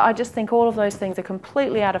I just think all of those things are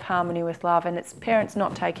completely out of harmony with love, and it's parents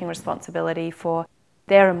not taking responsibility for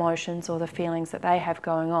their emotions or the feelings that they have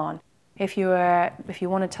going on. If you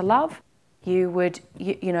wanted to love, you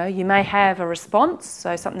may have a response,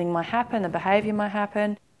 so something might happen, a behaviour might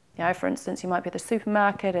happen. For instance, you might be at the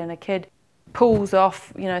supermarket and a kid pulls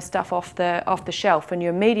off, stuff off the shelf, and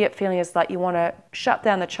your immediate feeling is like you want to shut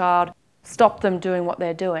down the child, stop them doing what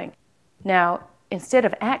they're doing. Now, instead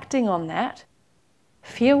of acting on that,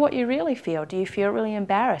 feel what you really feel. Do you feel really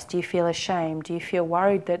embarrassed? Do you feel ashamed? Do you feel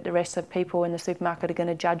worried that the rest of people in the supermarket are going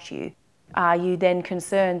to judge you? Are you then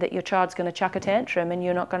concerned that your child's going to chuck a tantrum and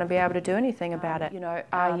you're not going to be able to do anything about it?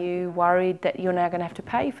 Are you worried that you're now going to have to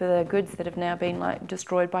pay for the goods that have now been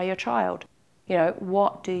destroyed by your child?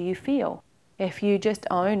 What do you feel? If you just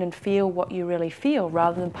own and feel what you really feel,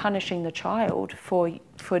 rather than punishing the child for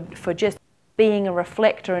just being a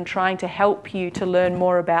reflector and trying to help you to learn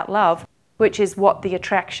more about love, which is what the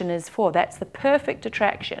attraction is for. That's the perfect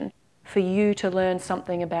attraction for you to learn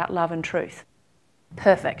something about love and truth.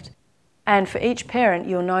 Perfect. And for each parent,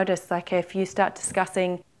 you'll notice, if you start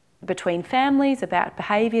discussing between families about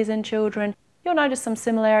behaviours in children, you'll notice some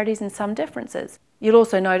similarities and some differences. You'll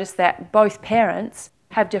also notice that both parents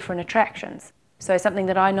have different attractions. So something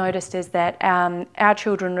that I noticed is that our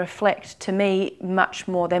children reflect to me much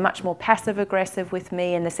more. They're much more passive aggressive with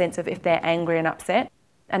me in the sense of if they're angry and upset,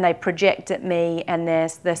 and they project at me, and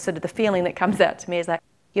there's the sort of the feeling that comes out to me is like,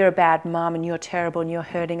 you're a bad mum and you're terrible and you're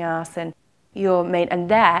hurting us and you're mean. And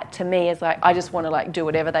that to me is like, I just want to do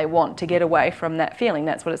whatever they want to get away from that feeling.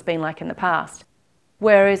 That's what it's been like in the past.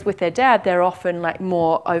 Whereas with their dad, they're often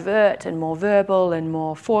more overt and more verbal and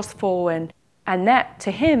more forceful, and that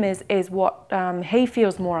to him is what he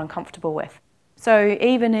feels more uncomfortable with. So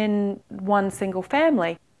even in one single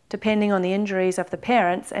family, depending on the injuries of the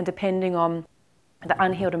parents and depending on the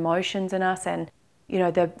unhealed emotions in us, and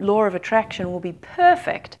the law of attraction will be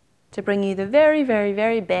perfect to bring you the very, very,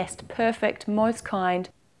 very best, perfect, most kind,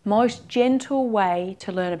 most gentle way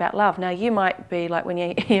to learn about love. Now you might be like, when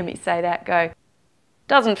you hear me say that, go,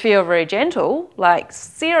 doesn't feel very gentle.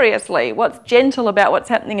 Seriously, what's gentle about what's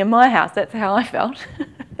happening in my house? That's how I felt.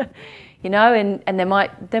 And there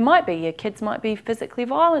might be, your kids might be physically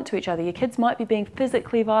violent to each other. Your kids might be being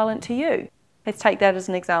physically violent to you. Let's take that as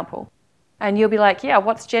an example. And you'll be like, yeah,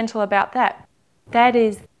 what's gentle about that? That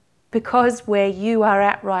is because where you are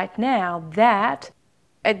at right now,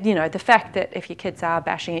 the fact that if your kids are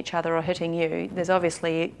bashing each other or hitting you, there's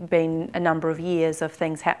obviously been a number of years of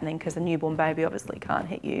things happening, because a newborn baby obviously can't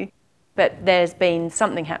hit you. But there's been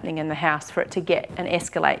something happening in the house for it to get and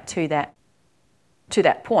escalate to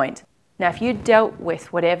that point. Now, if you dealt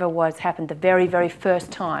with whatever happened the very, very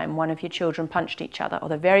first time one of your children punched each other, or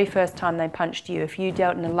the very first time they punched you, if you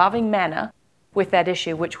dealt in a loving manner with that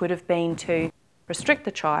issue, which would have been to restrict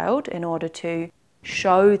the child in order to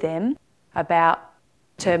show them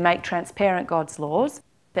to make transparent God's laws,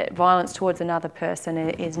 that violence towards another person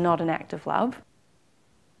is not an act of love.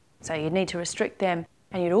 So you'd need to restrict them,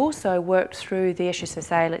 and you'd also work through the issue. So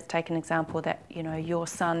say, let's take an example that your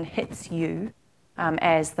son hits you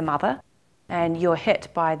as the mother, and you're hit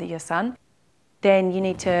by your son. Then you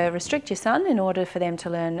need to restrict your son in order for them to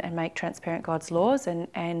learn and make transparent God's laws,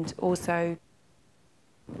 and also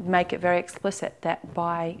make it very explicit that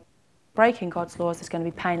by breaking God's laws there's going to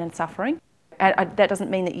be pain and suffering. And that doesn't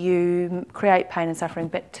mean that you create pain and suffering,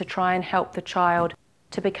 but to try and help the child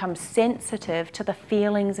to become sensitive to the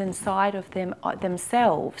feelings inside of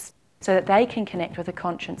themselves, so that they can connect with a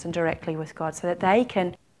conscience and directly with God, so that they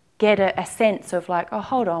can get a sense of oh,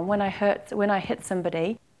 hold on, when I hit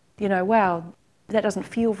somebody, wow, that doesn't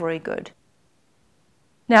feel very good.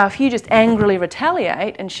 Now, if you just angrily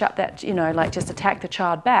retaliate and shut that, just attack the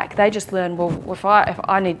child back, they just learn, well, if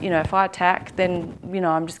I attack, then,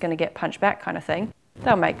 I'm just going to get punched back kind of thing.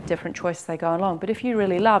 They'll make different choices as they go along. But if you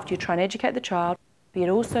really loved, you'd try and educate the child, but you'd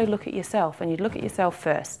also look at yourself, and you'd look at yourself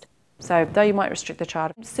first. So though you might restrict the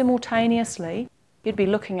child, simultaneously, you'd be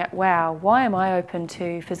looking at, wow, why am I open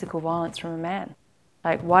to physical violence from a man?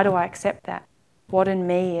 Why do I accept that? What in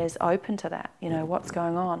me is open to that? What's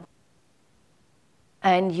going on?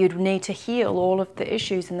 And you'd need to heal all of the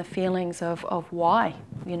issues and the feelings of why,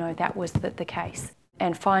 that was the case.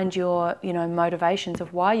 And find your, motivations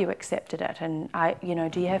of why you accepted it. And,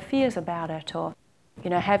 do you have fears about it? Or,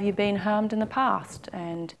 have you been harmed in the past?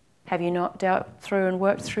 And have you not dealt through and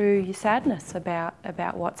worked through your sadness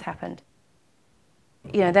about what's happened?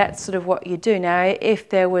 That's sort of what you do. Now, if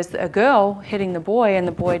there was a girl hitting the boy and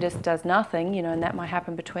the boy just does nothing, and that might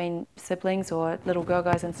happen between siblings, or little girl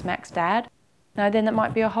goes and smacks dad, then that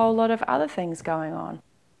might be a whole lot of other things going on.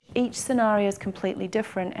 Each scenario is completely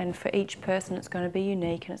different, and for each person it's going to be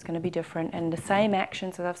unique and it's going to be different. And the same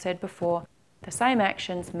actions, as I've said before, the same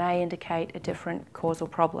actions may indicate a different causal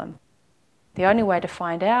problem. The only way to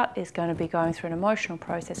find out is going to be going through an emotional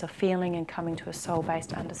process of feeling and coming to a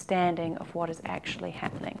soul-based understanding of what is actually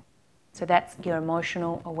happening. So that's your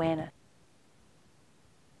emotional awareness.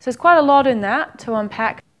 So there's quite a lot in that to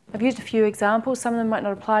unpack. I've used a few examples. Some of them might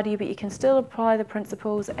not apply to you, but you can still apply the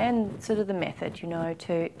principles and sort of the method,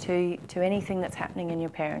 to anything that's happening in your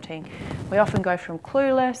parenting. We often go from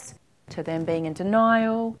clueless to them being in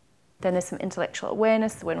denial, Then there's some intellectual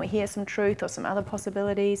awareness when we hear some truth or some other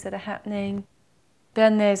possibilities that are happening.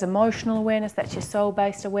 Then there's emotional awareness, that's your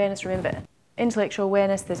soul-based awareness. Remember, intellectual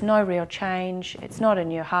awareness, there's no real change. It's not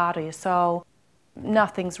in your heart or your soul.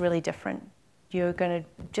 Nothing's really different. You're going to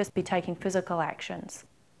just be taking physical actions.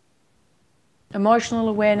 Emotional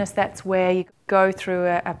awareness, that's where you go through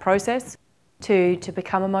a process to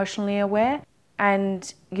become emotionally aware.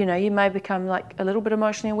 And, you know, you may become like a little bit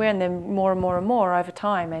emotionally aware, and then more and more and more over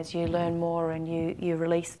time as you learn more and you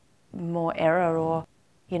release more error, or,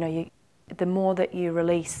 you know, the more that you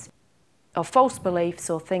release of false beliefs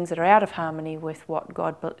or things that are out of harmony with what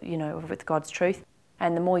God, you know, with God's truth,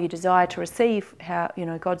 and the more you desire to receive how, you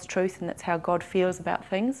know, God's truth, and that's how God feels about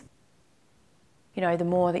things, you know, the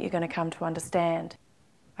more that you're going to come to understand.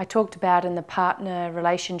 I talked about in the partner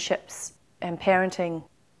relationships and parenting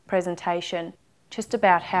presentation just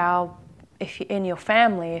about how if you're in your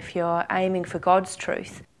family, if you're aiming for God's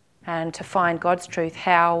truth and to find God's truth,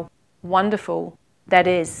 how wonderful that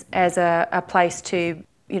is as a place to,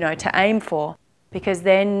 you know, to aim for, because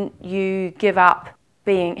then you give up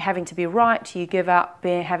having to be right, you give up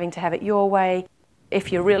having to have it your way.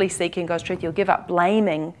 If you're really seeking God's truth, you'll give up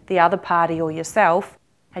blaming the other party or yourself,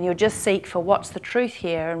 and you'll just seek for what's the truth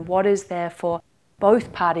here and what is there for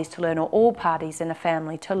both parties to learn, or all parties in a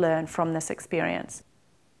family to learn from this experience.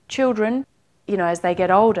 Children, you know, as they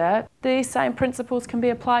get older, these same principles can be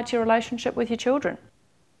applied to your relationship with your children.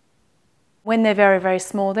 When they're very, very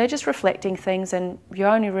small, they're just reflecting things, and your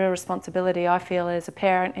only real responsibility, I feel, as a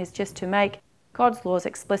parent is just to make God's laws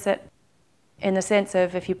explicit, in the sense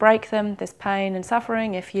of if you break them, there's pain and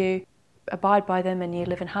suffering. If you abide by them and you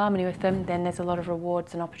live in harmony with them, then there's a lot of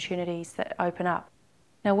rewards and opportunities that open up.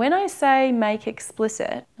 Now, when I say make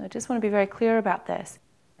explicit, I just want to be very clear about this.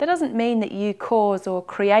 That doesn't mean that you cause or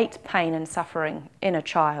create pain and suffering in a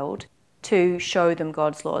child to show them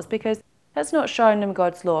God's laws, because that's not showing them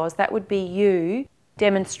God's laws. That would be you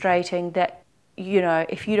demonstrating that, you know,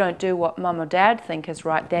 if you don't do what mum or dad think is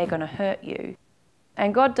right, they're going to hurt you.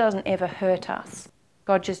 And God doesn't ever hurt us.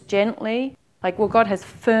 God just gently, God has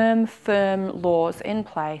firm laws in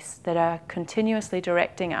place that are continuously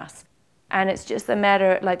directing us. And it's just a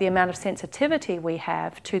matter, like the amount of sensitivity we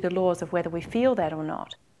have to the laws of whether we feel that or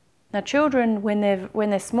not. Now, children, when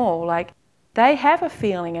they're small, they have a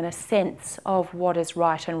feeling and a sense of what is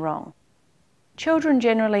right and wrong. Children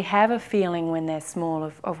generally have a feeling when they're small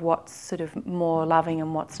of what's sort of more loving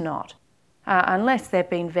and what's not. Unless they've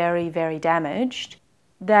been very, very damaged,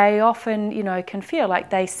 they often, can feel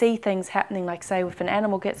like they see things happening, like say if an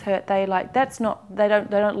animal gets hurt, they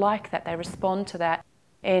don't like that. They respond to that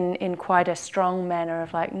in quite a strong manner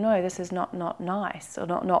of no, this is not nice, or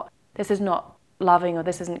not this is not loving, or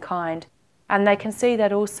this isn't kind. And they can see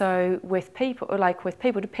that also with people,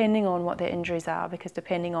 depending on what their injuries are, because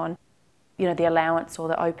depending on the allowance or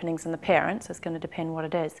the openings in the parents, it's going to depend what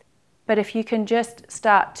it is. But if you can just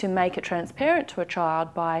start to make it transparent to a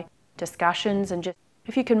child by discussions, and just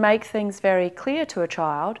if you can make things very clear to a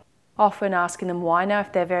child, often asking them why. Now,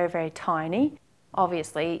 if they're very, very tiny,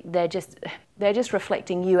 obviously they're just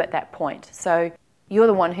reflecting you at that point. So you're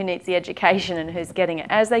the one who needs the education and who's getting it.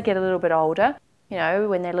 As they get a little bit older,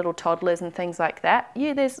 when they're little toddlers and things like that,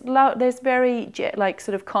 there's very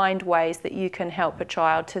sort of kind ways that you can help a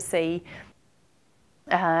child to see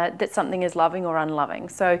that something is loving or unloving.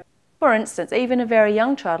 So, for instance, even a very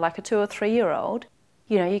young child, like a 2 or 3 year old,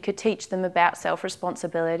 you could teach them about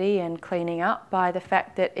self-responsibility and cleaning up by the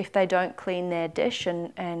fact that if they don't clean their dish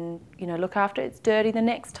and look after it, it's dirty the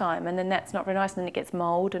next time, and then that's not very nice, and then it gets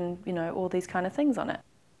mold and all these kind of things on it.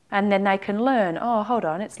 And then they can learn, oh, hold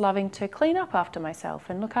on, it's loving to clean up after myself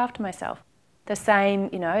and look after myself. The same,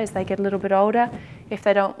 as they get a little bit older, if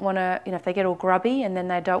they don't want to, if they get all grubby and then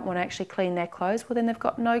they don't want to actually clean their clothes, well, then they've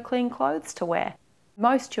got no clean clothes to wear.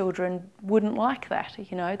 Most children wouldn't like that,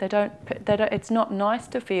 they don't, it's not nice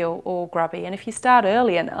to feel all grubby. And if you start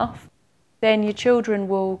early enough, then your children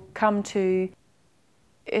will come to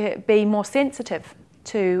be more sensitive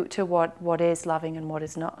to what is loving and what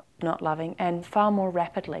is not loving, and far more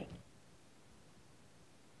rapidly.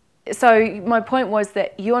 So my point was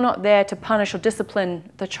that you're not there to punish or discipline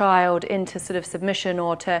the child into sort of submission,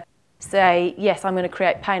 or to say, yes, I'm going to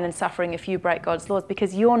create pain and suffering if you break God's laws,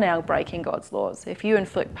 because you're now breaking God's laws. If you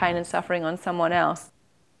inflict pain and suffering on someone else,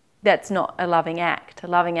 that's not a loving act. A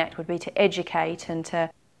loving act would be to educate and to,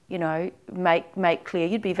 make clear.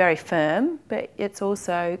 You'd be very firm, but it's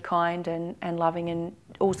also kind and loving, and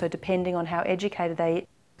also depending on how educated they.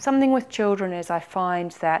 Something with children is I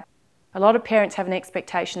find that a lot of parents have an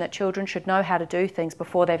expectation that children should know how to do things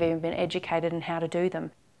before they've even been educated in how to do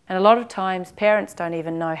them. And a lot of times parents don't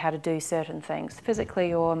even know how to do certain things,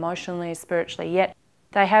 physically or emotionally or spiritually, yet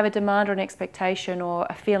they have a demand or an expectation or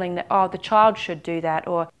a feeling that, oh, the child should do that,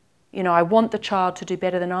 or, I want the child to do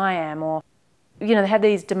better than I am, or, they have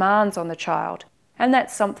these demands on the child. And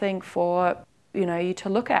that's something for, you to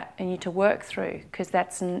look at and you to work through, because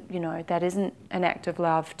that isn't an act of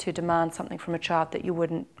love to demand something from a child that you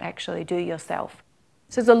wouldn't actually do yourself.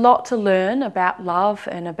 So there's a lot to learn about love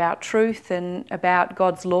and about truth and about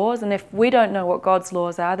God's laws. And if we don't know what God's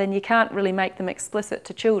laws are, then you can't really make them explicit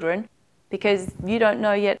to children because you don't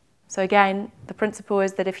know yet. So again, the principle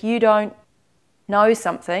is that if you don't know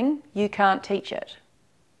something, you can't teach it.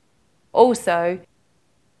 Also,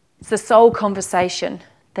 it's the soul conversation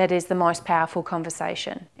that is the most powerful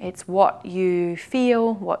conversation. It's what you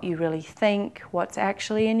feel, what you really think, what's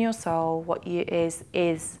actually in your soul, what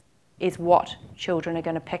is what children are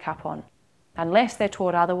going to pick up on. Unless they're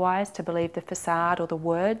taught otherwise, to believe the facade or the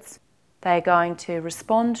words, they're going to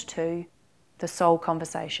respond to the soul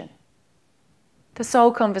conversation. The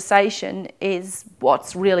soul conversation is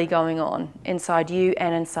what's really going on inside you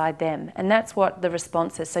and inside them. And that's what the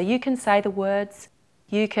response is. So you can say the words,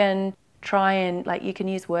 you can try and, you can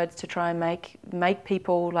use words to try and make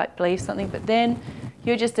people, believe something, but then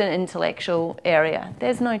you're just an intellectual area.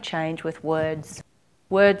 There's no change with words.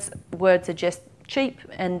 Words are just cheap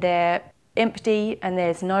and they're empty and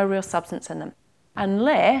there's no real substance in them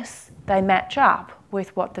unless they match up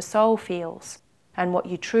with what the soul feels and what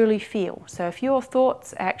you truly feel. So if your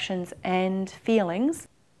thoughts, actions and feelings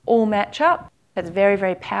all match up, that's very,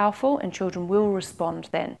 very powerful and children will respond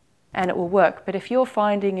then and it will work. But if you're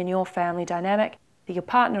finding in your family dynamic that your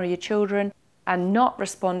partner or your children are not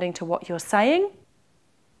responding to what you're saying,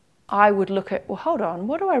 I would look at, well, hold on,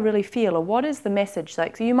 what do I really feel? Or what is the message? So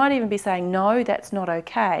you might even be saying, no, that's not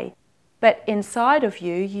okay. But inside of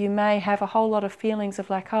you, you may have a whole lot of feelings of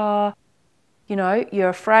you're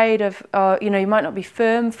afraid of, you might not be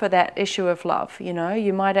firm for that issue of love.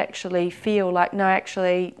 You might actually feel like, no,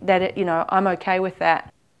 actually, that, I'm okay with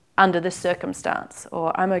that under this circumstance,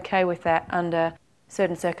 or I'm okay with that under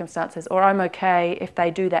certain circumstances, or I'm okay if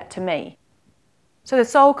they do that to me. So the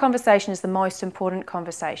soul conversation is the most important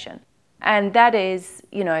conversation. And that is,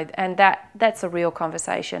 and that's a real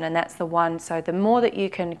conversation, and that's the one. So the more that you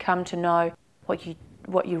can come to know what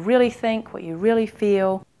you really think, what you really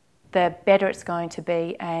feel, the better it's going to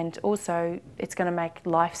be. And also it's going to make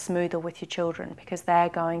life smoother with your children because they're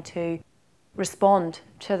going to respond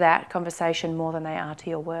to that conversation more than they are to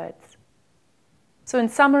your words. So in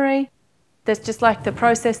summary, there's just the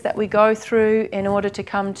process that we go through in order to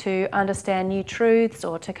come to understand new truths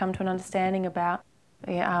or to come to an understanding about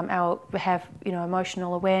have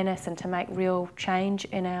emotional awareness and to make real change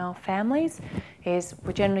in our families is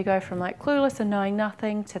we generally go from clueless and knowing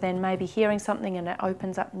nothing to then maybe hearing something and it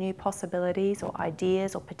opens up new possibilities or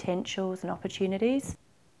ideas or potentials and opportunities.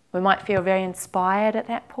 We might feel very inspired at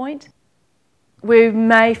that point. We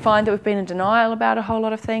may find that we've been in denial about a whole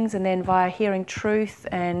lot of things, and then via hearing truth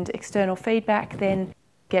and external feedback then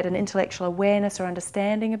get an intellectual awareness or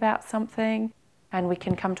understanding about something, and we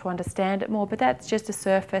can come to understand it more. But that's just a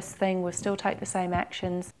surface thing. We'll still take the same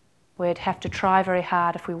actions. We'd have to try very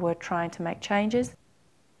hard if we were trying to make changes.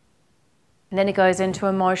 And then it goes into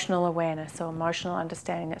emotional awareness or emotional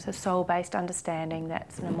understanding. That's a soul-based understanding.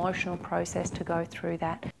 That's an emotional process to go through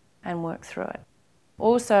that and work through it.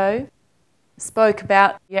 Also, spoke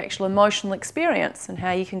about the actual emotional experience and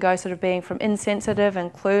how you can go sort of being from insensitive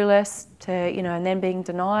and clueless to, and then being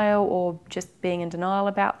denial or just being in denial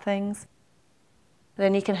about things.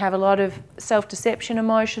 Then you can have a lot of self-deception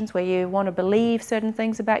emotions where you want to believe certain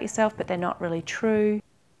things about yourself but they're not really true.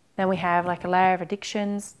 Then we have a layer of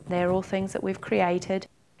addictions. They're all things that we've created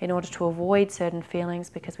in order to avoid certain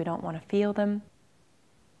feelings because we don't want to feel them.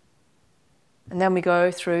 And then we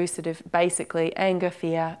go through sort of basically anger,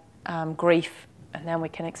 fear, grief, and then we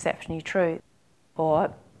can accept new truth.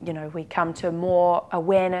 Or, we come to more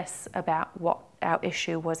awareness about what our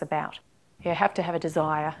issue was about. You have to have a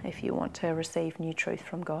desire if you want to receive new truth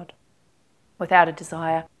from God. Without a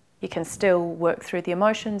desire, you can still work through the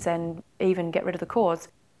emotions and even get rid of the cause,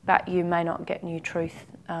 but you may not get new truth.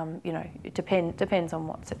 It depends on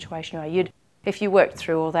what situation you are. If you worked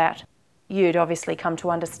through all that, you'd obviously come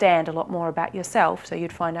to understand a lot more about yourself, so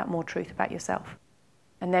you'd find out more truth about yourself.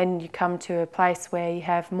 And then you come to a place where you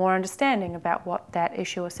have more understanding about what that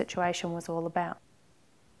issue or situation was all about.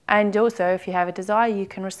 And also, if you have a desire, you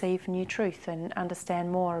can receive new truth and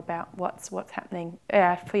understand more about what's happening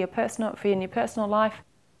for your personal life,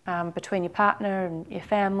 between your partner and your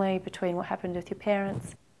family, between what happened with your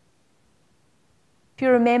parents. If you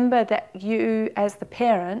remember that you, as the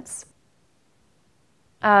parents,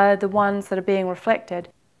 are the ones that are being reflected,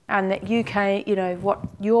 and that you can, what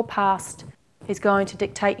your past is going to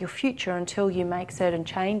dictate your future until you make certain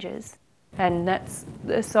changes, and that's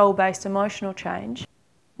the soul-based emotional change.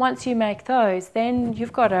 Once you make those, then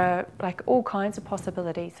you've got all kinds of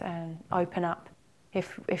possibilities and open up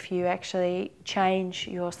if you actually change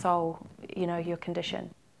your soul, your condition.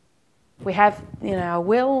 We have, our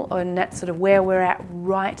will, and that's sort of where we're at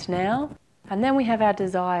right now, and then we have our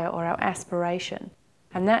desire or our aspiration,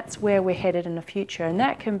 and that's where we're headed in the future, and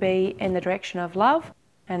that can be in the direction of love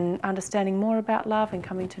and understanding more about love and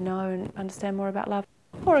coming to know and understand more about love,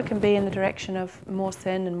 or it can be in the direction of more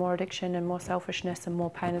sin and more addiction and more selfishness and more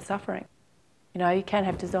pain and suffering. You can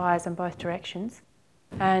have desires in both directions,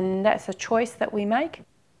 and that's a choice that we make,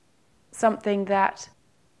 something that,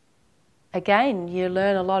 again, you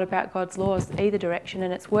learn a lot about God's laws either direction,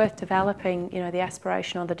 and it's worth developing, the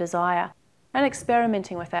aspiration or the desire and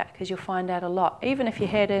experimenting with that, because you'll find out a lot. Even if you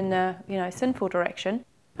head in the, sinful direction,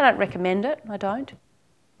 I don't recommend it, I don't.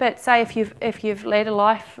 But say if you've led a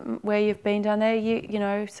life where you've been down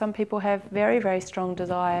there, some people have very, very strong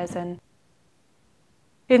desires and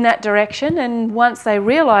in that direction, and once they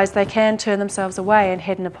realise, they can turn themselves away and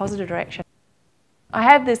head in a positive direction. I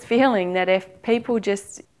have this feeling that if people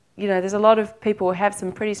just, there's a lot of people who have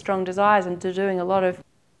some pretty strong desires and are doing a lot of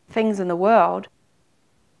things in the world,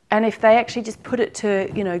 and if they actually just put it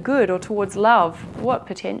to, good or towards love, what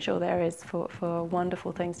potential there is for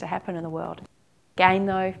wonderful things to happen in the world. Again,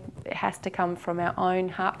 though, it has to come from our own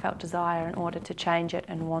heartfelt desire in order to change it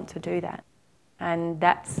and want to do that. And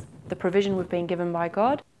that's the provision we've been given by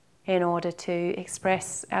God in order to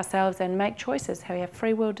express ourselves and make choices, how we have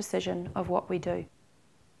free will decision of what we do.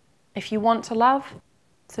 If you want to love,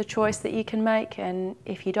 it's a choice that you can make, and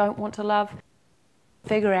if you don't want to love,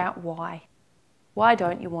 figure out why. Why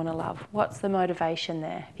don't you want to love? What's the motivation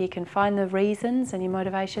there? If you can find the reasons and your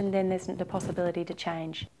motivation, then there's the possibility to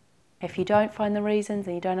change. If you don't find the reasons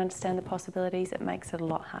and you don't understand the possibilities, it makes it a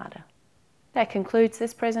lot harder. That concludes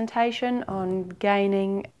this presentation on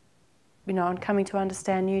gaining, on coming to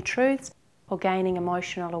understand new truths or gaining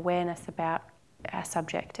emotional awareness about a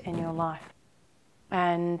subject in your life.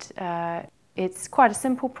 And it's quite a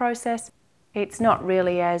simple process. It's not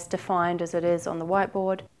really as defined as it is on the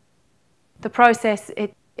whiteboard. The process,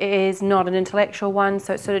 it is not an intellectual one,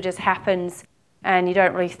 so it sort of just happens and you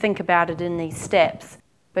don't really think about it in these steps,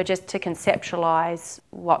 but just to conceptualize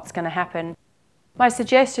what's going to happen. My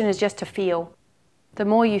suggestion is just to feel. The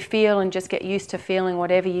more you feel and just get used to feeling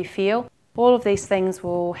whatever you feel, all of these things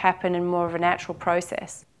will happen in more of a natural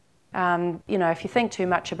process. If you think too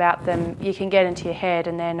much about them, you can get into your head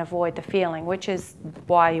and then avoid the feeling, which is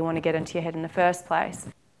why you want to get into your head in the first place.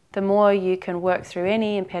 The more you can work through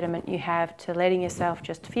any impediment you have to letting yourself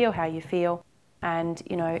just feel how you feel, and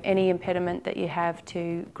any impediment that you have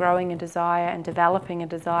to growing a desire and developing a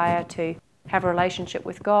desire to have a relationship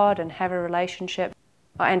with God and have a relationship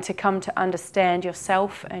and to come to understand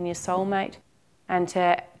yourself and your soulmate, and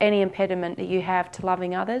to any impediment that you have to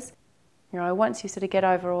loving others, once you sort of get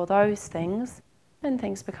over all those things, then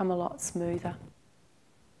things become a lot smoother.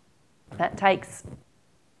 That takes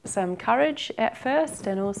some courage at first,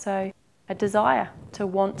 and also a desire to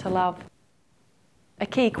want to love. A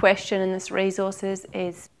key question in this resources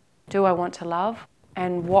is, do I want to love?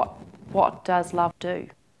 And what does love do?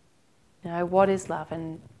 What is love?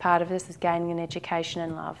 And part of this is gaining an education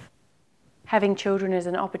in love. Having children is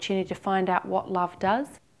an opportunity to find out what love does.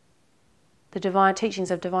 The Divine Teachings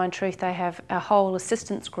of Divine Truth, they have a whole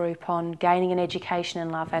assistance group on gaining an education in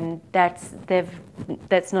love, and that's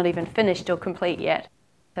not even finished or complete yet.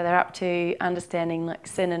 So they're up to understanding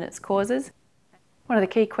sin and its causes. One of the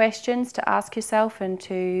key questions to ask yourself and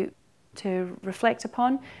to reflect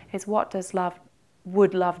upon is, what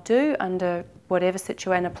would love do under whatever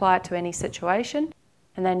situation, apply it to any situation,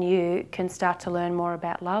 and then you can start to learn more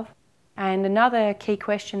about love. And another key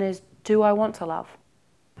question is, do I want to love?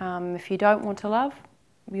 If you don't want to love,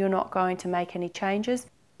 you're not going to make any changes,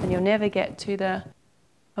 and you'll never get to the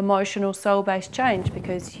emotional soul-based change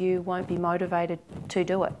because you won't be motivated to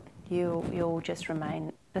do it. You'll just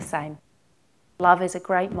remain the same. Love is a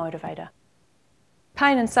great motivator.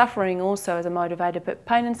 Pain and suffering also is a motivator, but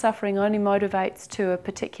pain and suffering only motivates to a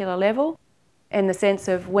particular level, in the sense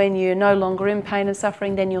of when you're no longer in pain and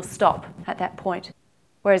suffering, then you'll stop at that point.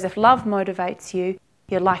 Whereas if love motivates you,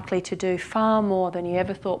 you're likely to do far more than you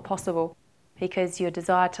ever thought possible, because your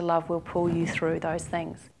desire to love will pull you through those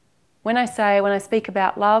things. When I speak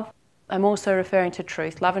about love, I'm also referring to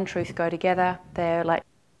truth. Love and truth go together. They're like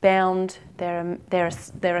bound. They're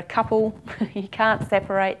a couple. You can't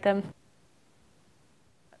separate them.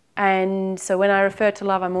 And so when I refer to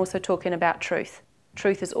love, I'm also talking about truth.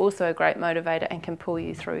 truth is also a great motivator and can pull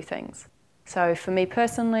you through things. So for me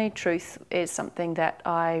personally, truth is something that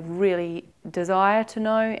I really desire to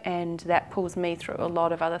know, and that pulls me through a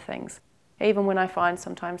lot of other things, even when I find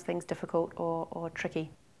sometimes things difficult or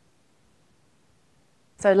tricky.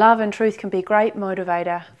 So love and truth can be a great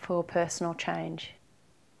motivator for personal change.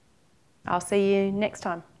 I'll see you next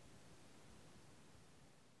time.